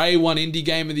Stray won Indie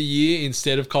Game of the Year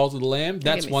instead of Cult of the Lamb.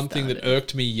 That's one thing that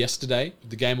irked me yesterday at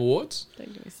the Game Awards.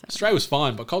 Don't get me started. Stray was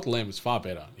fine, but Cult of the Lamb was far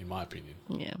better, in my opinion.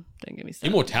 Yeah, don't get me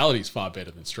started. Immortality is far better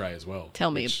than Stray as well.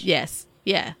 Tell me, yes,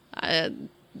 yeah.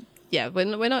 Yeah, we're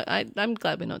not. I'm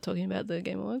glad we're not talking about the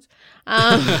Game Awards.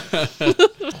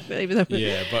 Even though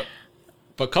Yeah,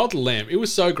 but Cult of the Lamb, it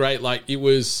was so great. Like, it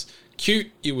was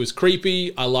cute, it was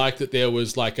creepy. I liked that there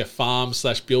was like a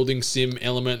farm/building sim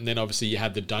element, and then obviously you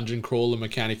had the dungeon crawler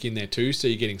mechanic in there too. So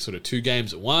you're getting sort of two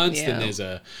games at once. Yeah. Then there's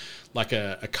a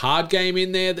card game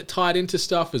in there that tied into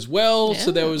stuff as well. Yeah.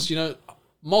 So there was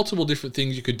multiple different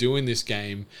things you could do in this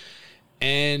game,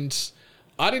 and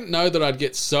I didn't know that I'd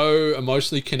get so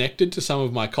emotionally connected to some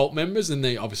of my cult members, and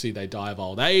they die of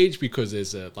old age because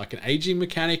there's an aging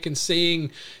mechanic, and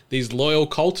seeing these loyal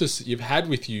cultists that you've had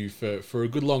with you for a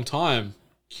good long time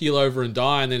keel over and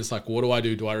die, and then it's like, what do I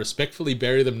do? Do I respectfully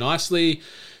bury them nicely?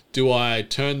 Do I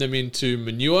turn them into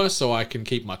manure so I can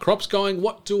keep my crops going?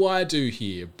 What do I do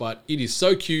here? But it is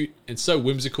so cute and so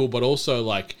whimsical, but also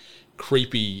like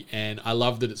creepy, and I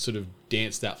love that it sort of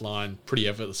danced that line pretty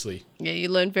effortlessly. Yeah, you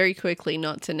learn very quickly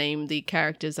not to name the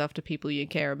characters after people you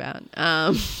care about.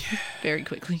 Very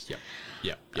quickly.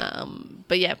 Yep.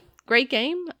 But yeah, great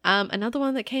game. Another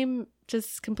one that came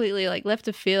just completely like left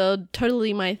of field,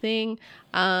 totally my thing.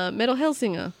 Metal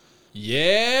Hellsinger.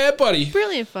 Yeah, buddy.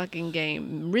 Brilliant fucking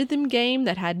game. Rhythm game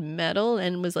that had metal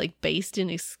and was like based in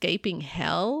escaping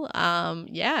hell.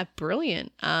 Yeah,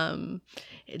 brilliant. Doom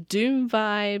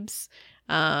vibes.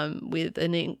 With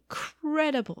an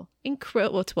incredible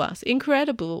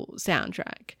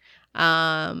soundtrack.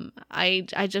 I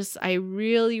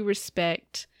really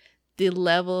respect the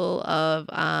level of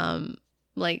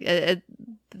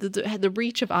the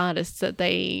reach of artists that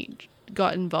they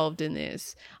got involved in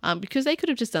this, because they could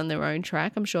have just done their own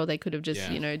track. I'm sure they could have just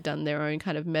done their own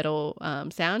kind of metal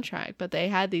soundtrack, but they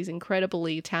had these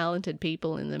incredibly talented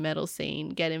people in the metal scene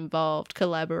get involved,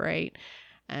 collaborate,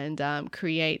 and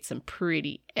create some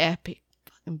pretty epic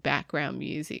fucking background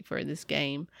music for this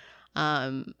game.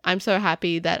 I'm so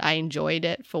happy that I enjoyed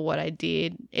it for what I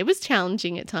did. It was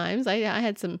challenging at times. I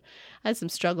had some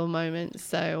struggle moments.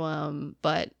 So,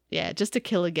 but yeah, just a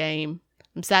killer game.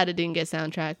 I'm sad it didn't get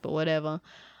soundtrack, but whatever.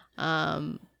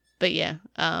 But yeah,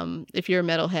 if you're a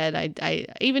metalhead, I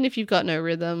even if you've got no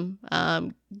rhythm,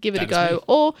 give it a go. Me.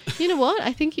 Or you know what?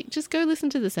 I think you just go listen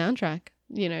to the soundtrack.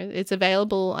 It's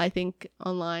available, I think,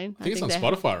 online. I think it's on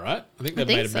Spotify, right? I think they've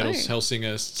made a Metal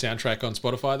Hellsinger soundtrack on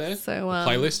Spotify there. So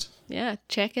playlist. Yeah,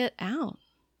 check it out.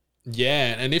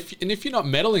 Yeah, and if you're not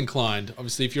metal inclined,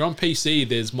 obviously if you're on PC,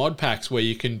 there's mod packs where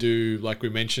you can do, like we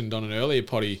mentioned on an earlier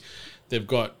potty, they've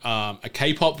got a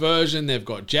K-pop version, they've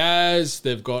got jazz,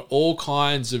 they've got all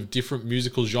kinds of different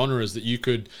musical genres that you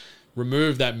could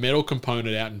remove that metal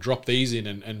component out and drop these in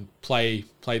and play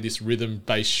this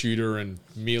rhythm-based shooter and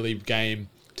melee game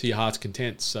to your heart's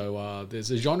content. So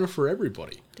there's a genre for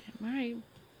everybody. Damn right.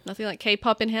 Nothing like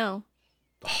K-pop in hell.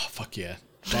 Oh, fuck yeah.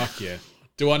 Fuck yeah.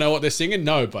 Do I know what they're singing?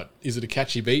 No, but is it a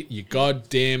catchy beat? You're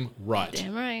goddamn right.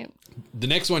 Damn right. The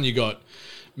next one you got,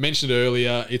 mentioned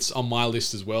earlier, it's on my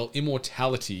list as well,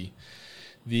 Immortality.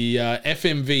 The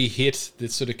FMV hit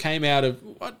that sort of came out of...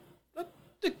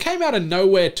 It came out of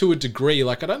nowhere to a degree.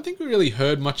 Like, I don't think we really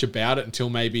heard much about it until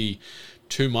maybe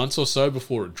 2 months or so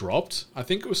before it dropped. I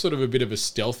think it was sort of a bit of a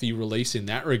stealthy release in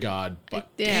that regard.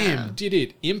 But damn, did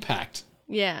it impact.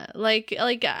 Yeah, like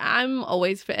I'm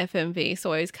always for FMV,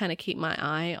 so I always kind of keep my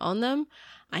eye on them.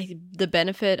 The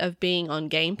benefit of being on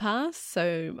Game Pass,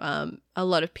 so a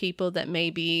lot of people that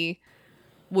maybe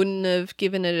wouldn't have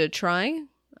given it a try,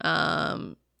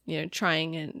 trying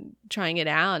it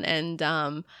out, and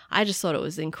I just thought it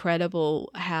was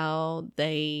incredible how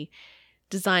they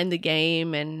designed the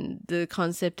game and the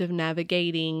concept of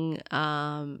navigating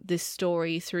this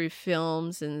story through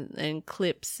films and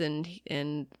clips and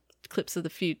clips of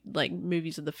the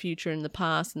movies of the future and the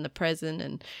past and the present,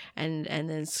 and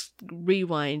then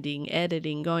rewinding,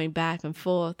 editing, going back and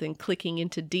forth and clicking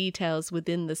into details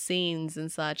within the scenes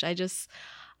and such.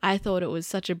 I thought it was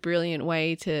such a brilliant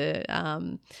way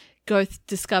to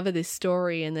discover this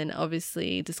story, and then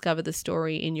obviously discover the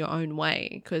story in your own way,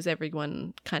 because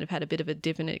everyone kind of had a bit of a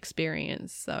different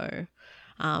experience. So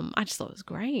I just thought it was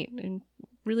great and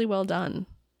really well done.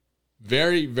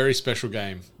 Very, very special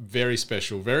game. Very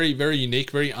special. Very, very unique.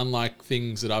 Very unlike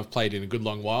things that I've played in a good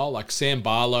long while. Like Sam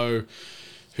Barlow,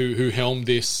 who helmed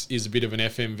this, is a bit of an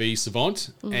FMV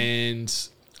savant. And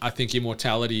I think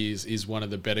Immortality is one of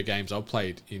the better games I've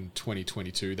played in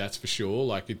 2022. That's for sure.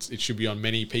 Like it should be on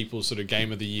many people's sort of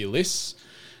Game of the Year lists.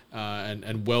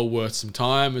 And well worth some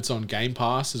time. It's on Game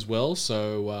Pass as well.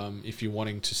 So if you're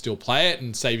wanting to still play it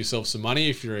and save yourself some money,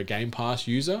 if you're a Game Pass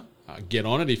user, get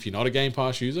on it. If you're not a Game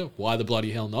Pass user, why the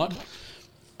bloody hell not?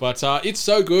 But it's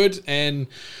so good, and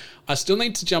I still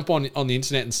need to jump on the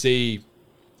internet and see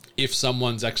if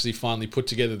someone's actually finally put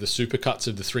together the supercuts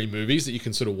of the 3 movies that you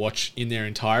can sort of watch in their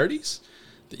entireties,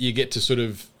 that you get to sort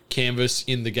of canvas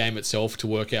in the game itself to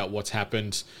work out what's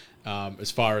happened as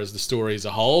far as the story as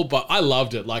a whole. But I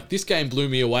loved it. Like, this game blew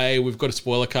me away. We've got a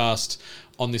spoiler cast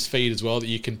on this feed as well that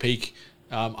you can peek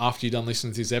after you're done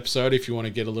listening to this episode if you want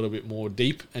to get a little bit more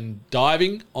deep and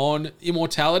diving on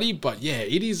Immortality. But yeah,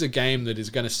 it is a game that is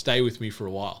going to stay with me for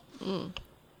a while. So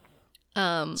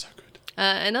good.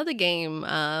 Another game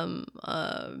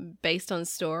based on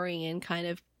story and kind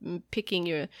of picking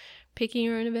your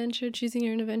own adventure, choosing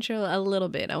your own adventure a little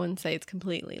bit. I wouldn't say it's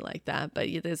completely like that, but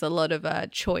there's a lot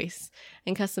of choice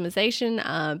and customization.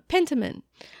 Pentiment.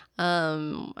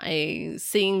 I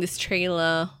seeing this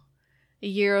trailer a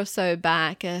year or so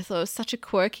back, I thought it was such a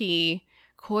quirky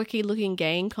looking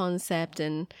game concept,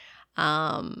 and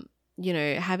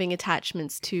having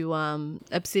attachments to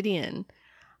Obsidian.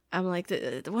 I'm like,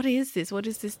 what is this? What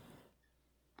is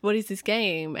this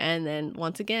game? And then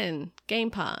once again, Game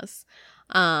Pass.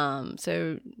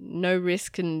 So no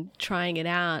risk in trying it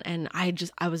out, and I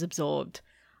was absorbed.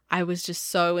 I was just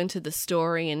so into the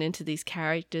story and into these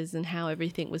characters and how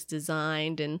everything was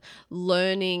designed, and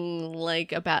learning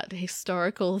like about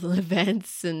historical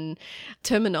events and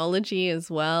terminology as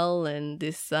well, and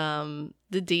this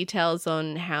the details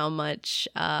on how much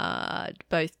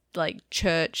both like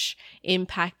church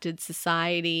impacted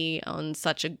society on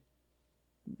such a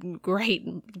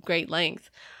great length.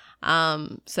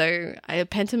 So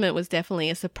Pentiment was definitely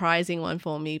a surprising one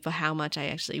for me for how much I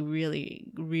actually really,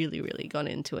 really, really got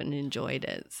into it and enjoyed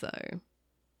it. So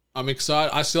I'm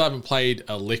excited. I still haven't played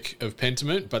a lick of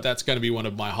Pentiment, but that's going to be one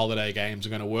of my holiday games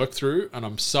I'm going to work through. And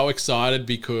I'm so excited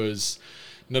because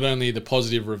not only the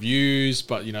positive reviews,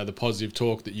 but, the positive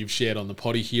talk that you've shared on the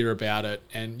potty here about it.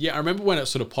 And yeah, I remember when it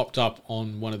sort of popped up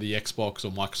on one of the Xbox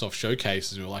or Microsoft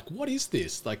showcases, and we were like, what is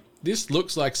this? Like, this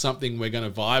looks like something we're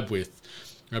going to vibe with.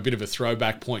 A bit of a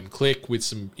throwback point and click with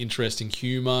some interesting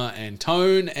humor and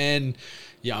tone. And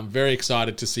yeah, I'm very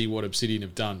excited to see what Obsidian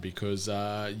have done because,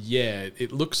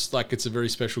 it looks like it's a very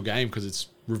special game because it's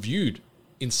reviewed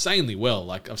insanely well.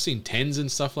 Like, I've seen 10s and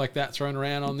stuff like that thrown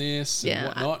around on this and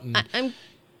whatnot. And I'm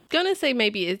going to say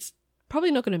maybe it's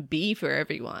probably not going to be for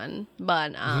everyone,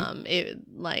 but it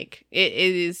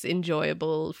is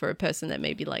enjoyable for a person that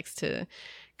maybe likes to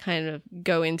kind of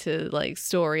go into like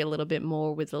story a little bit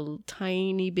more with a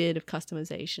tiny bit of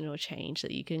customization or change that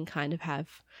you can kind of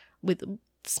have with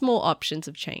small options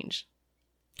of change.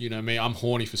 You know me, I'm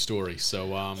horny for story,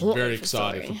 so I'm very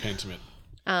excited for Pentiment.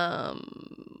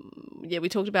 We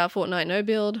talked about Fortnite No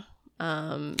Build.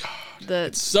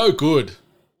 It's so good.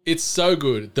 It's so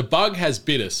good. The bug has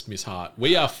bit us, Miss Hart.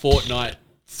 We are Fortnite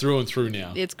through and through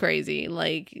now. It's crazy.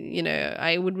 Like,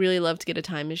 I would really love to get a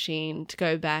time machine to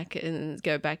go back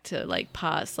to like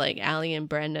past like Ali and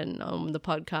Brendan on the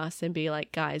podcast and be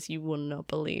like, guys, you will not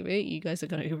believe it. You guys are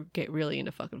going to get really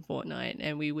into fucking Fortnite.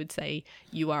 And we would say,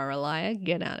 you are a liar.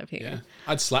 Get out of here. Yeah.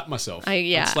 I'd slap myself.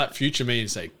 I'd slap future me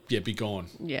and say, yeah, be gone.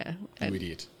 Yeah. You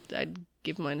idiot. I'd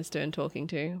give mine a stern talking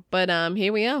to. But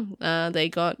here we are. They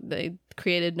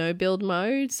created no build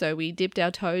mode, so we dipped our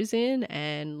toes in,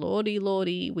 and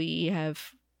lordy, we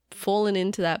have fallen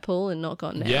into that pool and not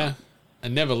gotten out. Yeah,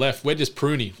 and never left. We're just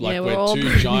pruny. Like, we're two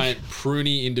pruny. Giant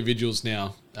pruny individuals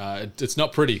now. It's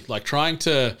not pretty. Like, trying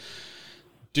to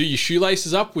do your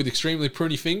shoelaces up with extremely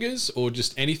pruny fingers or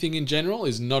just anything in general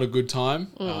is not a good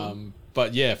time.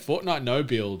 But yeah, Fortnite No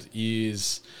Build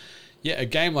is... Yeah, a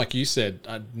game like you said,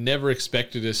 I never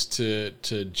expected us to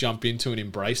jump into and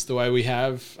embrace the way we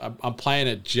have. I'm playing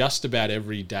it just about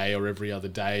every day or every other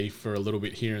day for a little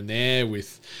bit here and there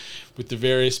with the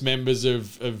various members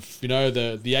of the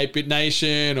 8-Bit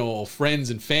Nation or friends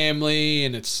and family,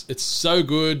 and it's so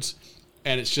good,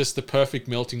 and it's just the perfect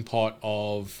melting pot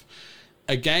of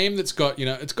a game that's got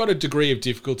it's got a degree of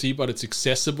difficulty, but it's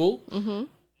accessible. Mm-hmm.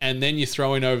 And then you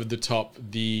throw in over the top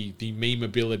the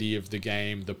memeability of the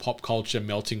game, the pop culture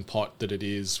melting pot that it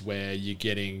is, where you're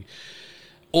getting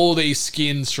all these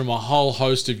skins from a whole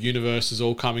host of universes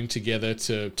all coming together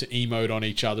to emote on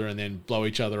each other and then blow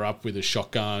each other up with a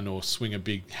shotgun or swing a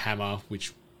big hammer,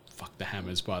 which, fuck the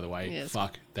hammers, by the way. Yes.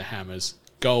 Fuck the hammers.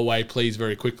 Go away, please,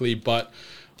 very quickly. But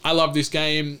I love this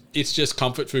game. It's just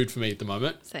comfort food for me at the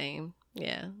moment. Same.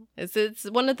 Yeah. It's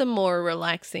one of the more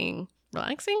relaxing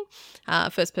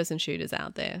first-person shooters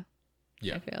out there.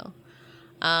 Yeah. I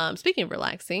feel. Speaking of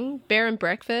relaxing, Bear and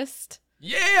Breakfast.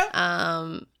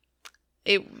 Yeah.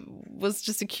 It was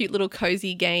just a cute little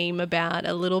cozy game about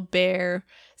a little bear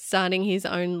starting his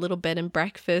own little bed and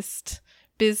breakfast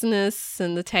business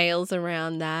and the tales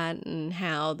around that and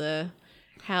how the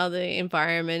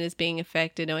environment is being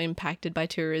affected or impacted by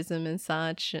tourism and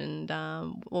such, and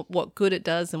what good it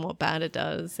does and what bad it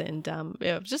does. And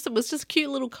it was just a cute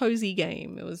little cozy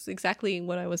game. It was exactly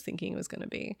what I was thinking it was going to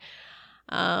be.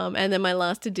 And then my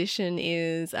last addition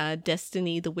is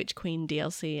Destiny, the Witch Queen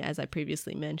DLC, as I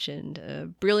previously mentioned. A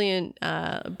brilliant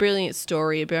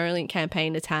story, a brilliant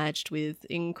campaign attached with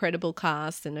incredible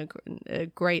cast and a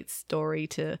great story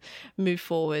to move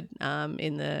forward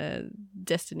in the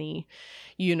Destiny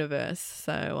universe.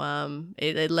 So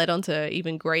it led on to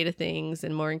even greater things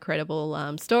and more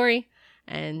incredible story.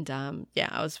 And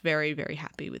I was very, very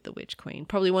happy with the Witch Queen.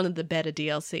 Probably one of the better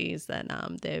DLCs that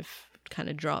they've kind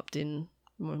of dropped in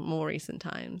more recent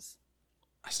times.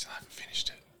 I still haven't finished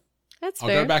it. That's I'll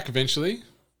fair. go back eventually,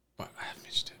 but I haven't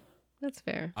finished it. That's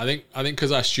fair. I think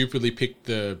because I stupidly picked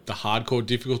the hardcore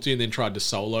difficulty and then tried to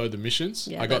solo the missions.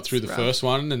 Yeah, I got through the rough. first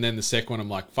one, and then the second one I'm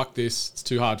like, fuck this, it's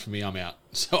too hard for me, I'm out.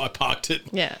 So I parked it.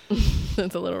 Yeah,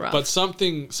 that's a little rough. But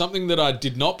something that I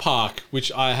did not park,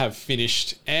 which I have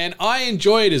finished, and I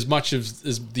enjoy it as much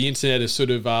as the internet is sort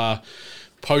of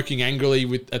poking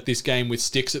angrily at this game with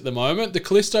sticks at the moment. The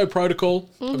Callisto Protocol.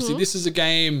 Mm-hmm. Obviously, this is a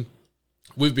game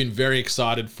we've been very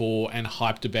excited for and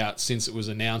hyped about since it was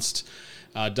announced.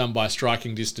 Done by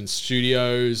Striking Distance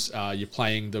Studios. You're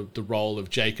playing the role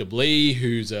of Jacob Lee,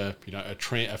 who's a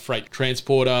freight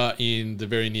transporter in the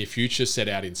very near future, set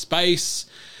out in space.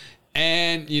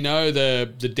 And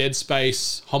the Dead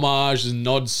Space homage and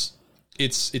nods.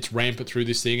 It's rampant through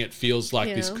this thing. It feels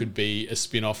like this could be a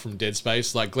spin-off from Dead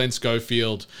Space. Like Glenn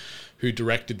Schofield, who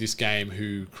directed this game,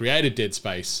 who created Dead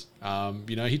Space.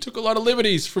 He took a lot of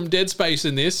liberties from Dead Space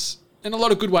in this, in a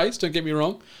lot of good ways, don't get me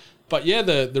wrong. But yeah,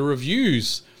 the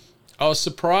reviews, I was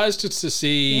surprised to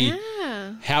see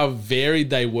how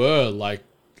varied they were. Like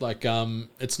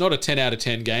it's not a 10 out of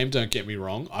 10 game, don't get me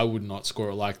wrong. I would not score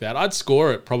it like that. I'd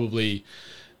score it probably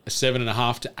a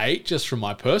 7.5 to 8 just from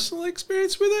my personal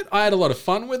experience with it. I had a lot of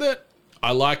fun with it.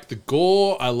 I liked the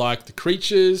gore. I liked the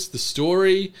creatures, the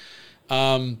story.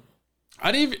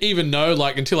 I didn't even know,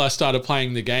 until I started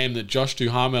playing the game, that Josh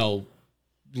Duhamel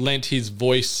lent his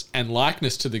voice and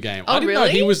likeness to the game. Oh, I didn't know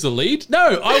really? he was the lead.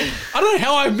 No, I don't know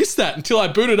how I missed that until I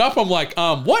booted up. I'm like,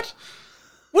 what?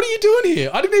 What are you doing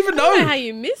here? I didn't even know. I don't know how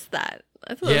you missed that.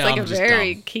 I thought it was I'm a just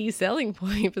very dumb. key selling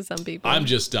point for some people. I'm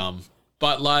just dumb.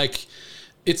 But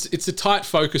it's a tight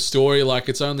focused story.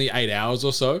 It's only 8 hours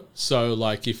or so. So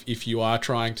if you are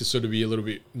trying to sort of be a little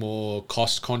bit more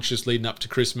cost conscious leading up to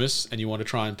Christmas and you want to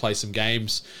try and play some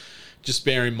games, just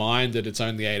bear in mind that it's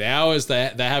only 8 hours.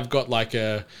 They have got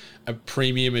a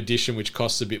premium edition which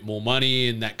costs a bit more money,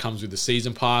 and that comes with the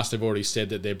season pass. They've already said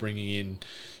that they're bringing in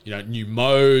new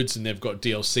modes, and they've got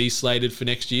DLC slated for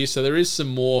next year. So there is some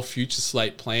more future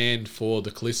slate planned for the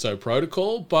Callisto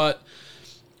Protocol, but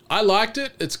I liked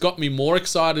it. It's got me more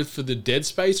excited for the Dead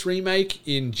Space remake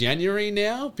in January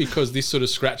now, because this sort of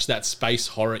scratched that space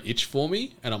horror itch for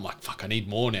me. And I'm like, fuck, I need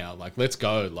more now. Let's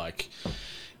go.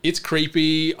 It's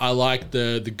creepy. I like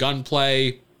the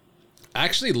gunplay. I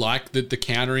actually like the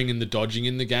countering and the dodging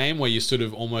in the game, where you're sort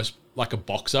of almost like a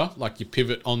boxer. You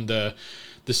pivot on the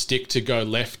stick to go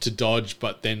left to dodge,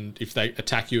 but then if they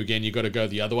attack you again, you got to go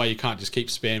the other way. You can't just keep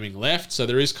spamming left. So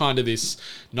there is kind of this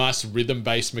nice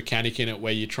rhythm-based mechanic in it,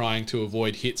 where you're trying to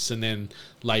avoid hits and then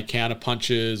lay counter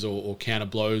punches or counter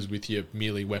blows with your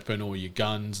melee weapon or your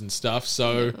guns and stuff.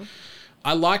 So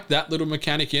I like that little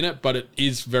mechanic in it, but it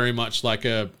is very much like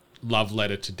a love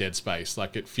letter to Dead Space.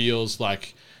 It feels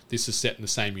like this is set in the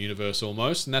same universe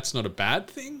almost, and that's not a bad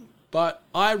thing. but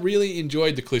I really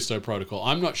enjoyed the Callisto Protocol.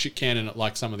 I'm not shit canning it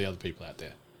like some of the other people out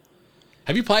there.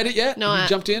 Have you played it yet? No, Have you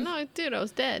jumped in? No, dude, I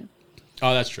was dead.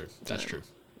 Oh, that's true. That's true.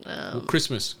 Well,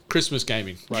 Christmas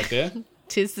gaming right there.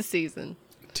 'Tis the season.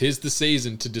 'Tis the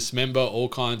season to dismember all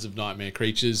kinds of nightmare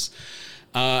creatures.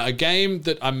 A game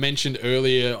that I mentioned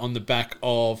earlier on the back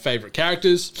of favourite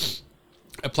characters,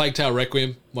 A Plague Tale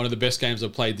Requiem, one of the best games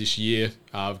I've played this year.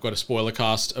 I've got a spoiler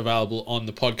cast available on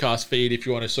the podcast feed if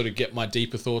you want to sort of get my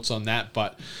deeper thoughts on that,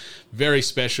 but very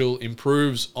special,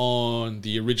 improves on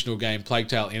the original game Plague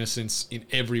Tale Innocence in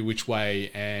every which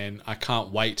way, and I can't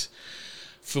wait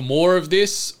for more of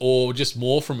this, or just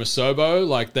more from Asobo.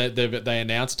 Like they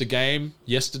announced a game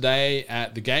yesterday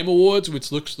at the Game Awards,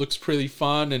 which looks pretty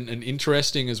fun and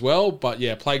interesting as well. But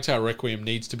yeah, Plague Tale Requiem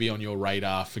needs to be on your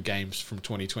radar for games from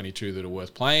 2022 that are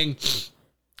worth playing.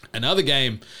 Another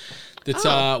game that's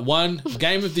won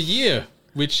Game of the Year,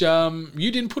 which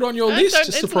you didn't put on your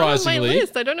list, surprisingly. It's not on my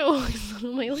list. I don't know what's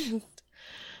on my list.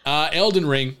 Elden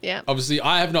Ring. Yeah. Obviously,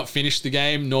 I have not finished the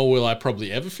game, nor will I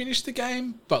probably ever finish the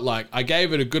game. But like, I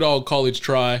gave it a good old college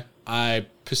try. I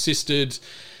persisted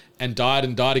and died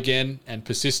again, and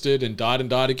persisted and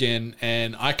died again.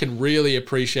 And I can really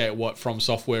appreciate what From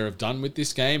Software have done with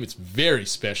this game. It's very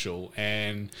special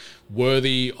and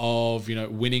worthy of,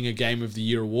 winning a Game of the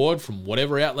Year award from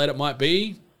whatever outlet it might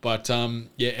be. But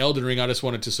yeah, Elden Ring, I just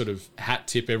wanted to sort of hat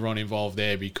tip everyone involved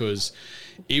there, because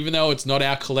even though it's not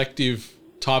our collective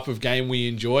type of game we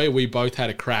enjoy, we both had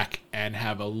a crack and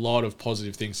have a lot of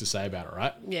positive things to say about it,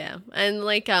 right? Yeah. And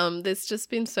like there's just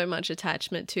been so much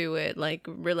attachment to it, like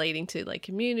relating to like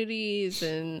communities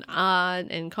and art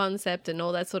and concept and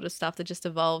all that sort of stuff that just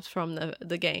evolved from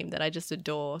the game that I just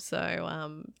adore.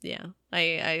 So yeah,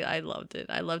 I loved it.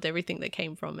 I loved everything that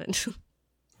came from it.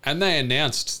 And they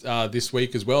announced this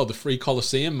week as well the free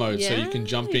Coliseum mode, so you can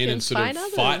jump in and sort of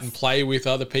fight and play with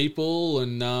other people.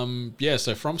 And yeah,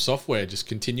 so From Software just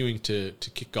continuing to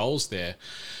kick goals there.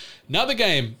 Another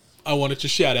game I wanted to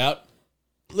shout out,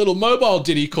 a little mobile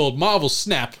ditty called Marvel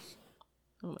Snap.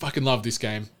 Fucking love this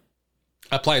game.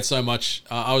 I play it so much.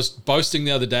 I was boasting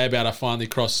the other day about I finally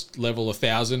crossed level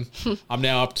 1,000. I'm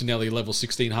now up to nearly level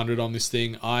 1,600 on this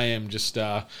thing. I am just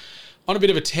on a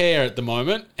bit of a tear at the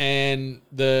moment, and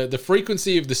the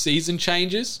frequency of the season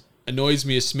changes annoys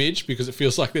me a smidge, because it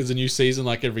feels like there's a new season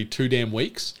like every 2 damn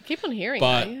weeks. I keep on hearing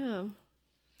that, yeah.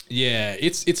 Yeah,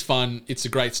 it's fun. It's a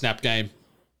great Snap game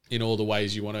in all the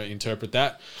ways you want to interpret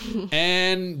that.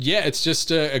 And yeah, it's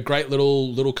just a great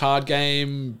little card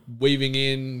game, weaving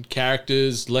in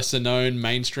characters lesser known,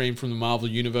 mainstream from the Marvel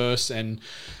universe, and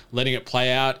letting it play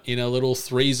out in a little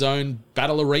 3-zone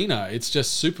battle arena. It's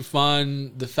just super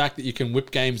fun. The fact that you can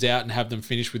whip games out and have them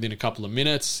finish within a couple of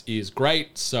minutes is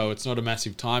great, so it's not a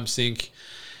massive time sink.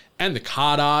 And the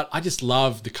card art, I just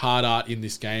love the card art in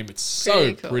this game. It's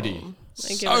so pretty.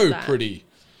 So pretty.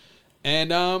 And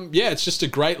yeah, it's just a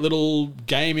great little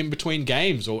game in between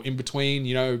games, or in between,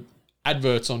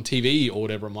 adverts on TV or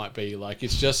whatever it might be. Like,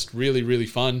 it's just really, really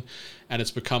fun, and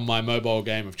it's become my mobile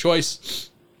game of choice.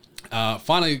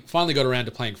 Finally got around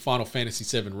to playing Final Fantasy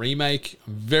VII Remake.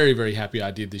 I'm very, very happy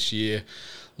I did this year.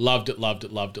 Loved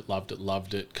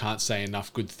it. Can't say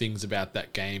enough good things about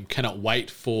that game. Cannot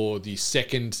wait for the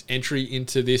second entry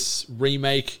into this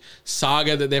remake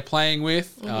saga that they're playing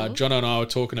with. John and I were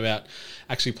talking about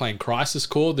actually playing Crisis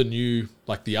Core, the new,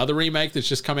 like the other remake that's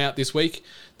just come out this week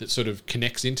that sort of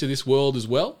connects into this world as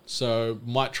well. So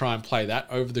might try and play that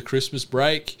over the Christmas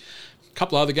break. A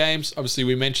couple other games. Obviously,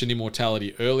 we mentioned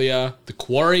Immortality earlier. The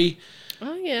Quarry.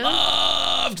 Oh, yeah.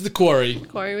 Loved The Quarry.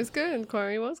 Quarry was good.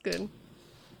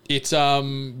 It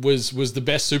was the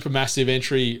best Supermassive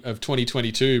entry of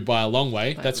 2022 by a long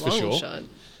way, that's for sure.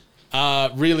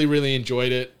 Really, really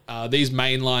enjoyed it. These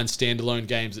mainline standalone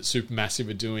games that Supermassive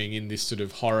are doing in this sort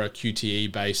of horror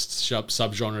QTE-based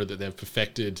subgenre that they've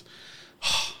perfected,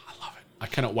 I love it. I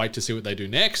cannot wait to see what they do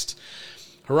next.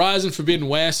 Horizon Forbidden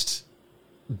West,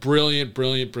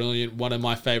 brilliant. One of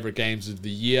my favorite games of the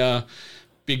year.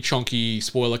 Big chunky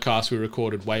spoiler cast we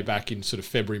recorded way back in sort of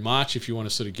February, March, if you want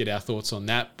to sort of get our thoughts on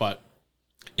that, but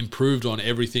improved on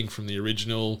everything from the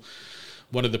original.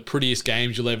 One of the prettiest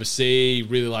games you'll ever see.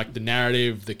 Really like the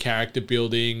narrative, the character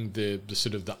building, the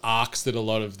sort of the arcs that a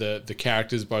lot of the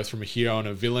characters, both from a hero and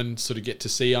a villain, sort of get to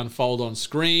see unfold on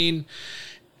screen.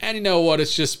 And you know what?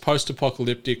 It's just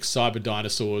post-apocalyptic cyber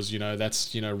dinosaurs.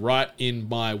 That's, right in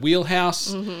my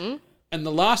wheelhouse. Mm-hmm. And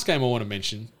the last game I want to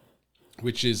mention,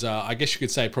 which is, I guess you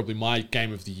could say, probably my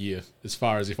game of the year, as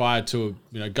far as if I had to,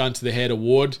 gun to the head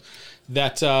award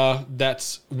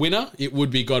that's winner, it would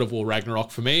be God of War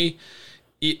Ragnarok for me.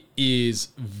 It is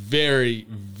very,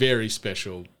 very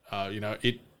special.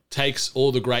 takes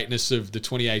all the greatness of the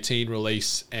 2018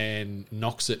 release and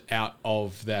knocks it out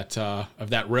of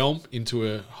that realm into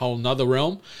a whole nother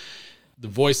realm. The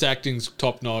voice acting's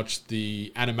top notch,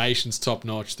 the animation's top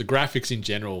notch, the graphics in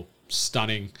general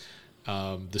stunning.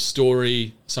 The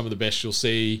story, some of the best you'll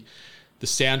see. The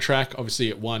soundtrack, obviously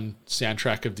it won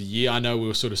soundtrack of the year. I know we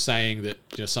were sort of saying that,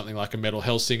 you know, something like a Metal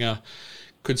Hellsinger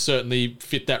could certainly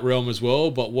fit that realm as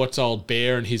well, but what old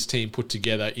Bear and his team put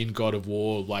together in God of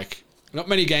War, like, not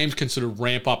many games can sort of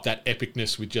ramp up that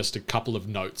epicness with just a couple of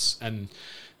notes, and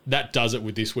that does it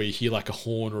with this, where you hear like a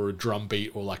horn or a drum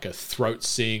beat or like a throat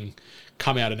sing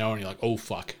come out of nowhere and you're like, oh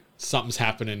fuck, something's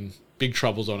happening, big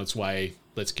trouble's on its way,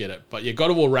 let's get it. But yeah,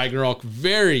 God of War Ragnarok,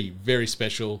 very, very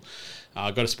special.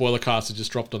 Got a spoiler cast that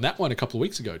just dropped on that one a couple of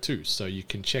weeks ago too, so you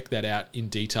can check that out in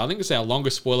detail. I think it's our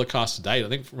longest spoiler cast to date. I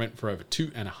think it went for over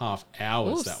 2.5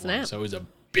 hours. Ooh, that snap. One, so it was a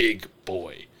big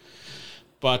boy.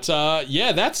 But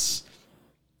yeah, that's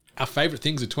our favourite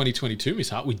things of 2022, Miss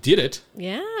Hart. We did it.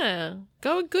 Yeah.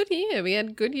 Go a good year. We had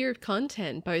a good year of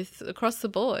content, both across the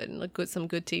board. Some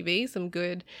good TV, some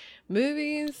good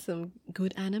movies, some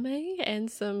good anime,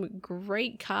 and some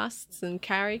great casts and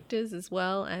characters, as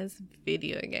well as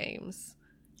video games.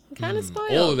 Kind of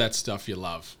spoiled. All of that stuff you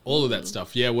love. All of that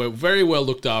stuff. Yeah, we're very well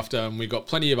looked after, and we've got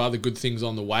plenty of other good things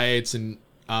on the way. It's an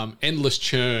endless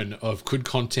churn of good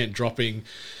content dropping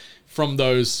from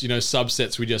those, you know,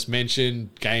 subsets we just mentioned.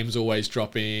 Games always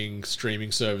dropping,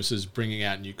 streaming services bringing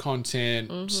out new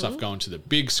content, stuff going to the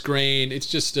big screen. It's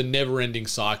just a never-ending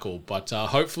cycle. But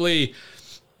hopefully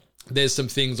there's some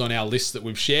things on our list that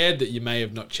we've shared that you may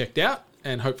have not checked out,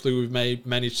 and hopefully we've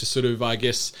managed to sort of, I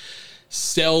guess,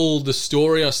 sell the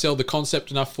story or sell the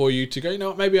concept enough for you to go, you know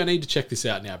what, maybe I need to check this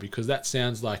out now, because that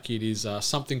sounds like it is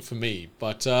something for me.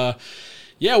 But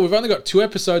yeah, we've only got 2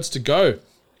 episodes to go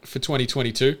for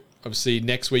 2022. Obviously,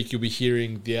 next week you'll be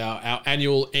hearing our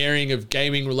annual airing of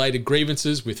gaming-related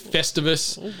grievances with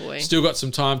Festivus. Oh boy. Still got some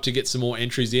time to get some more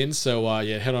entries in, so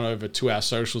yeah, head on over to our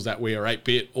socials at We Are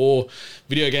 8-Bit or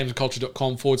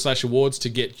videogamesandculture.com/awards to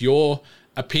get your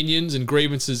opinions and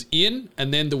grievances in.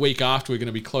 And then the week after, we're going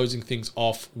to be closing things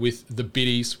off with the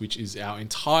Biddies, which is our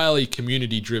entirely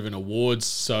community-driven awards.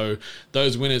 So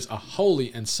those winners are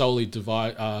wholly and solely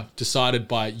decided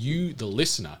by you, the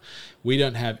listener. We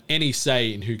don't have any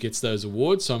say in who gets those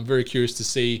awards, so I'm very curious to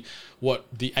see what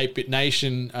the 8-Bit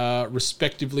Nation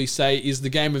respectively say is the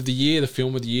game of the year, the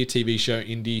film of the year, TV show,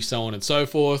 indie, so on and so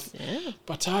forth. Yeah.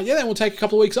 But yeah, then we'll take a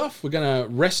couple of weeks off. We're going to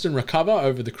rest and recover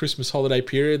over the Christmas holiday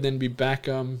period, then be back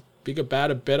bigger,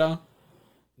 badder, better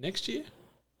next year?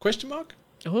 Question mark?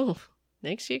 Oh,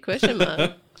 next year? Question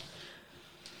mark.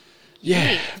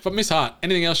 Yeah, but Miss Hart,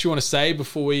 anything else you want to say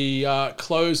before we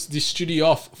close this studio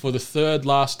off for the third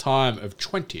last time of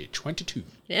 2022?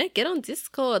 Yeah, get on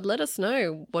Discord. Let us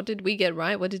know. What did we get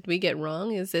right? What did we get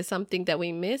wrong? Is there something that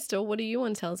we missed? Or what do you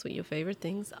want to tell us what your favorite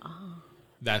things are?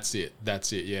 That's it,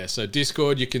 yeah. So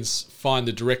Discord, you can find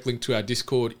the direct link to our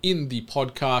Discord in the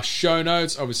podcast show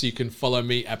notes. Obviously, you can follow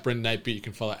me at Brendan8Bit. You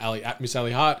can follow Ali at Miss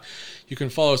Ali Hart. You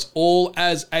can follow us all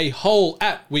as a whole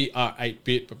at We Are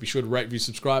 8-Bit. But be sure to rate, review,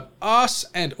 subscribe us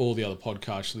and all the other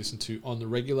podcasts you listen to on the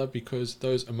regular, because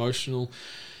those emotional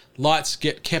lights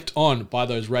get kept on by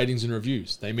those ratings and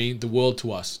reviews. They mean the world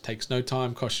to us. Takes no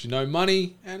time, costs you no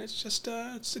money, and it's just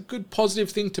it's a good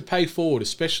positive thing to pay forward,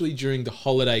 especially during the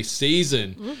holiday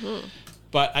season.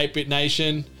 But 8-Bit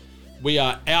Nation, we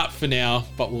are out for now,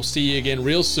 but we'll see you again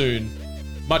real soon.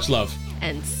 Much love.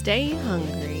 And stay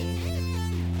hungry.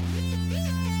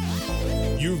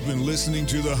 You've been listening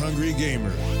to The Hungry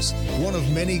Gamers, one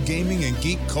of many gaming and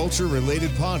geek culture related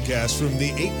podcasts from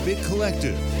the 8-Bit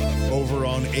Collective over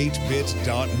on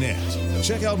 8bit.net.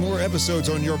 Check out more episodes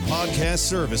on your podcast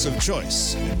service of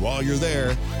choice. And while you're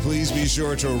there, please be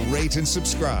sure to rate and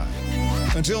subscribe.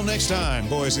 Until next time,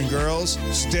 boys and girls,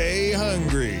 stay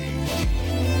hungry.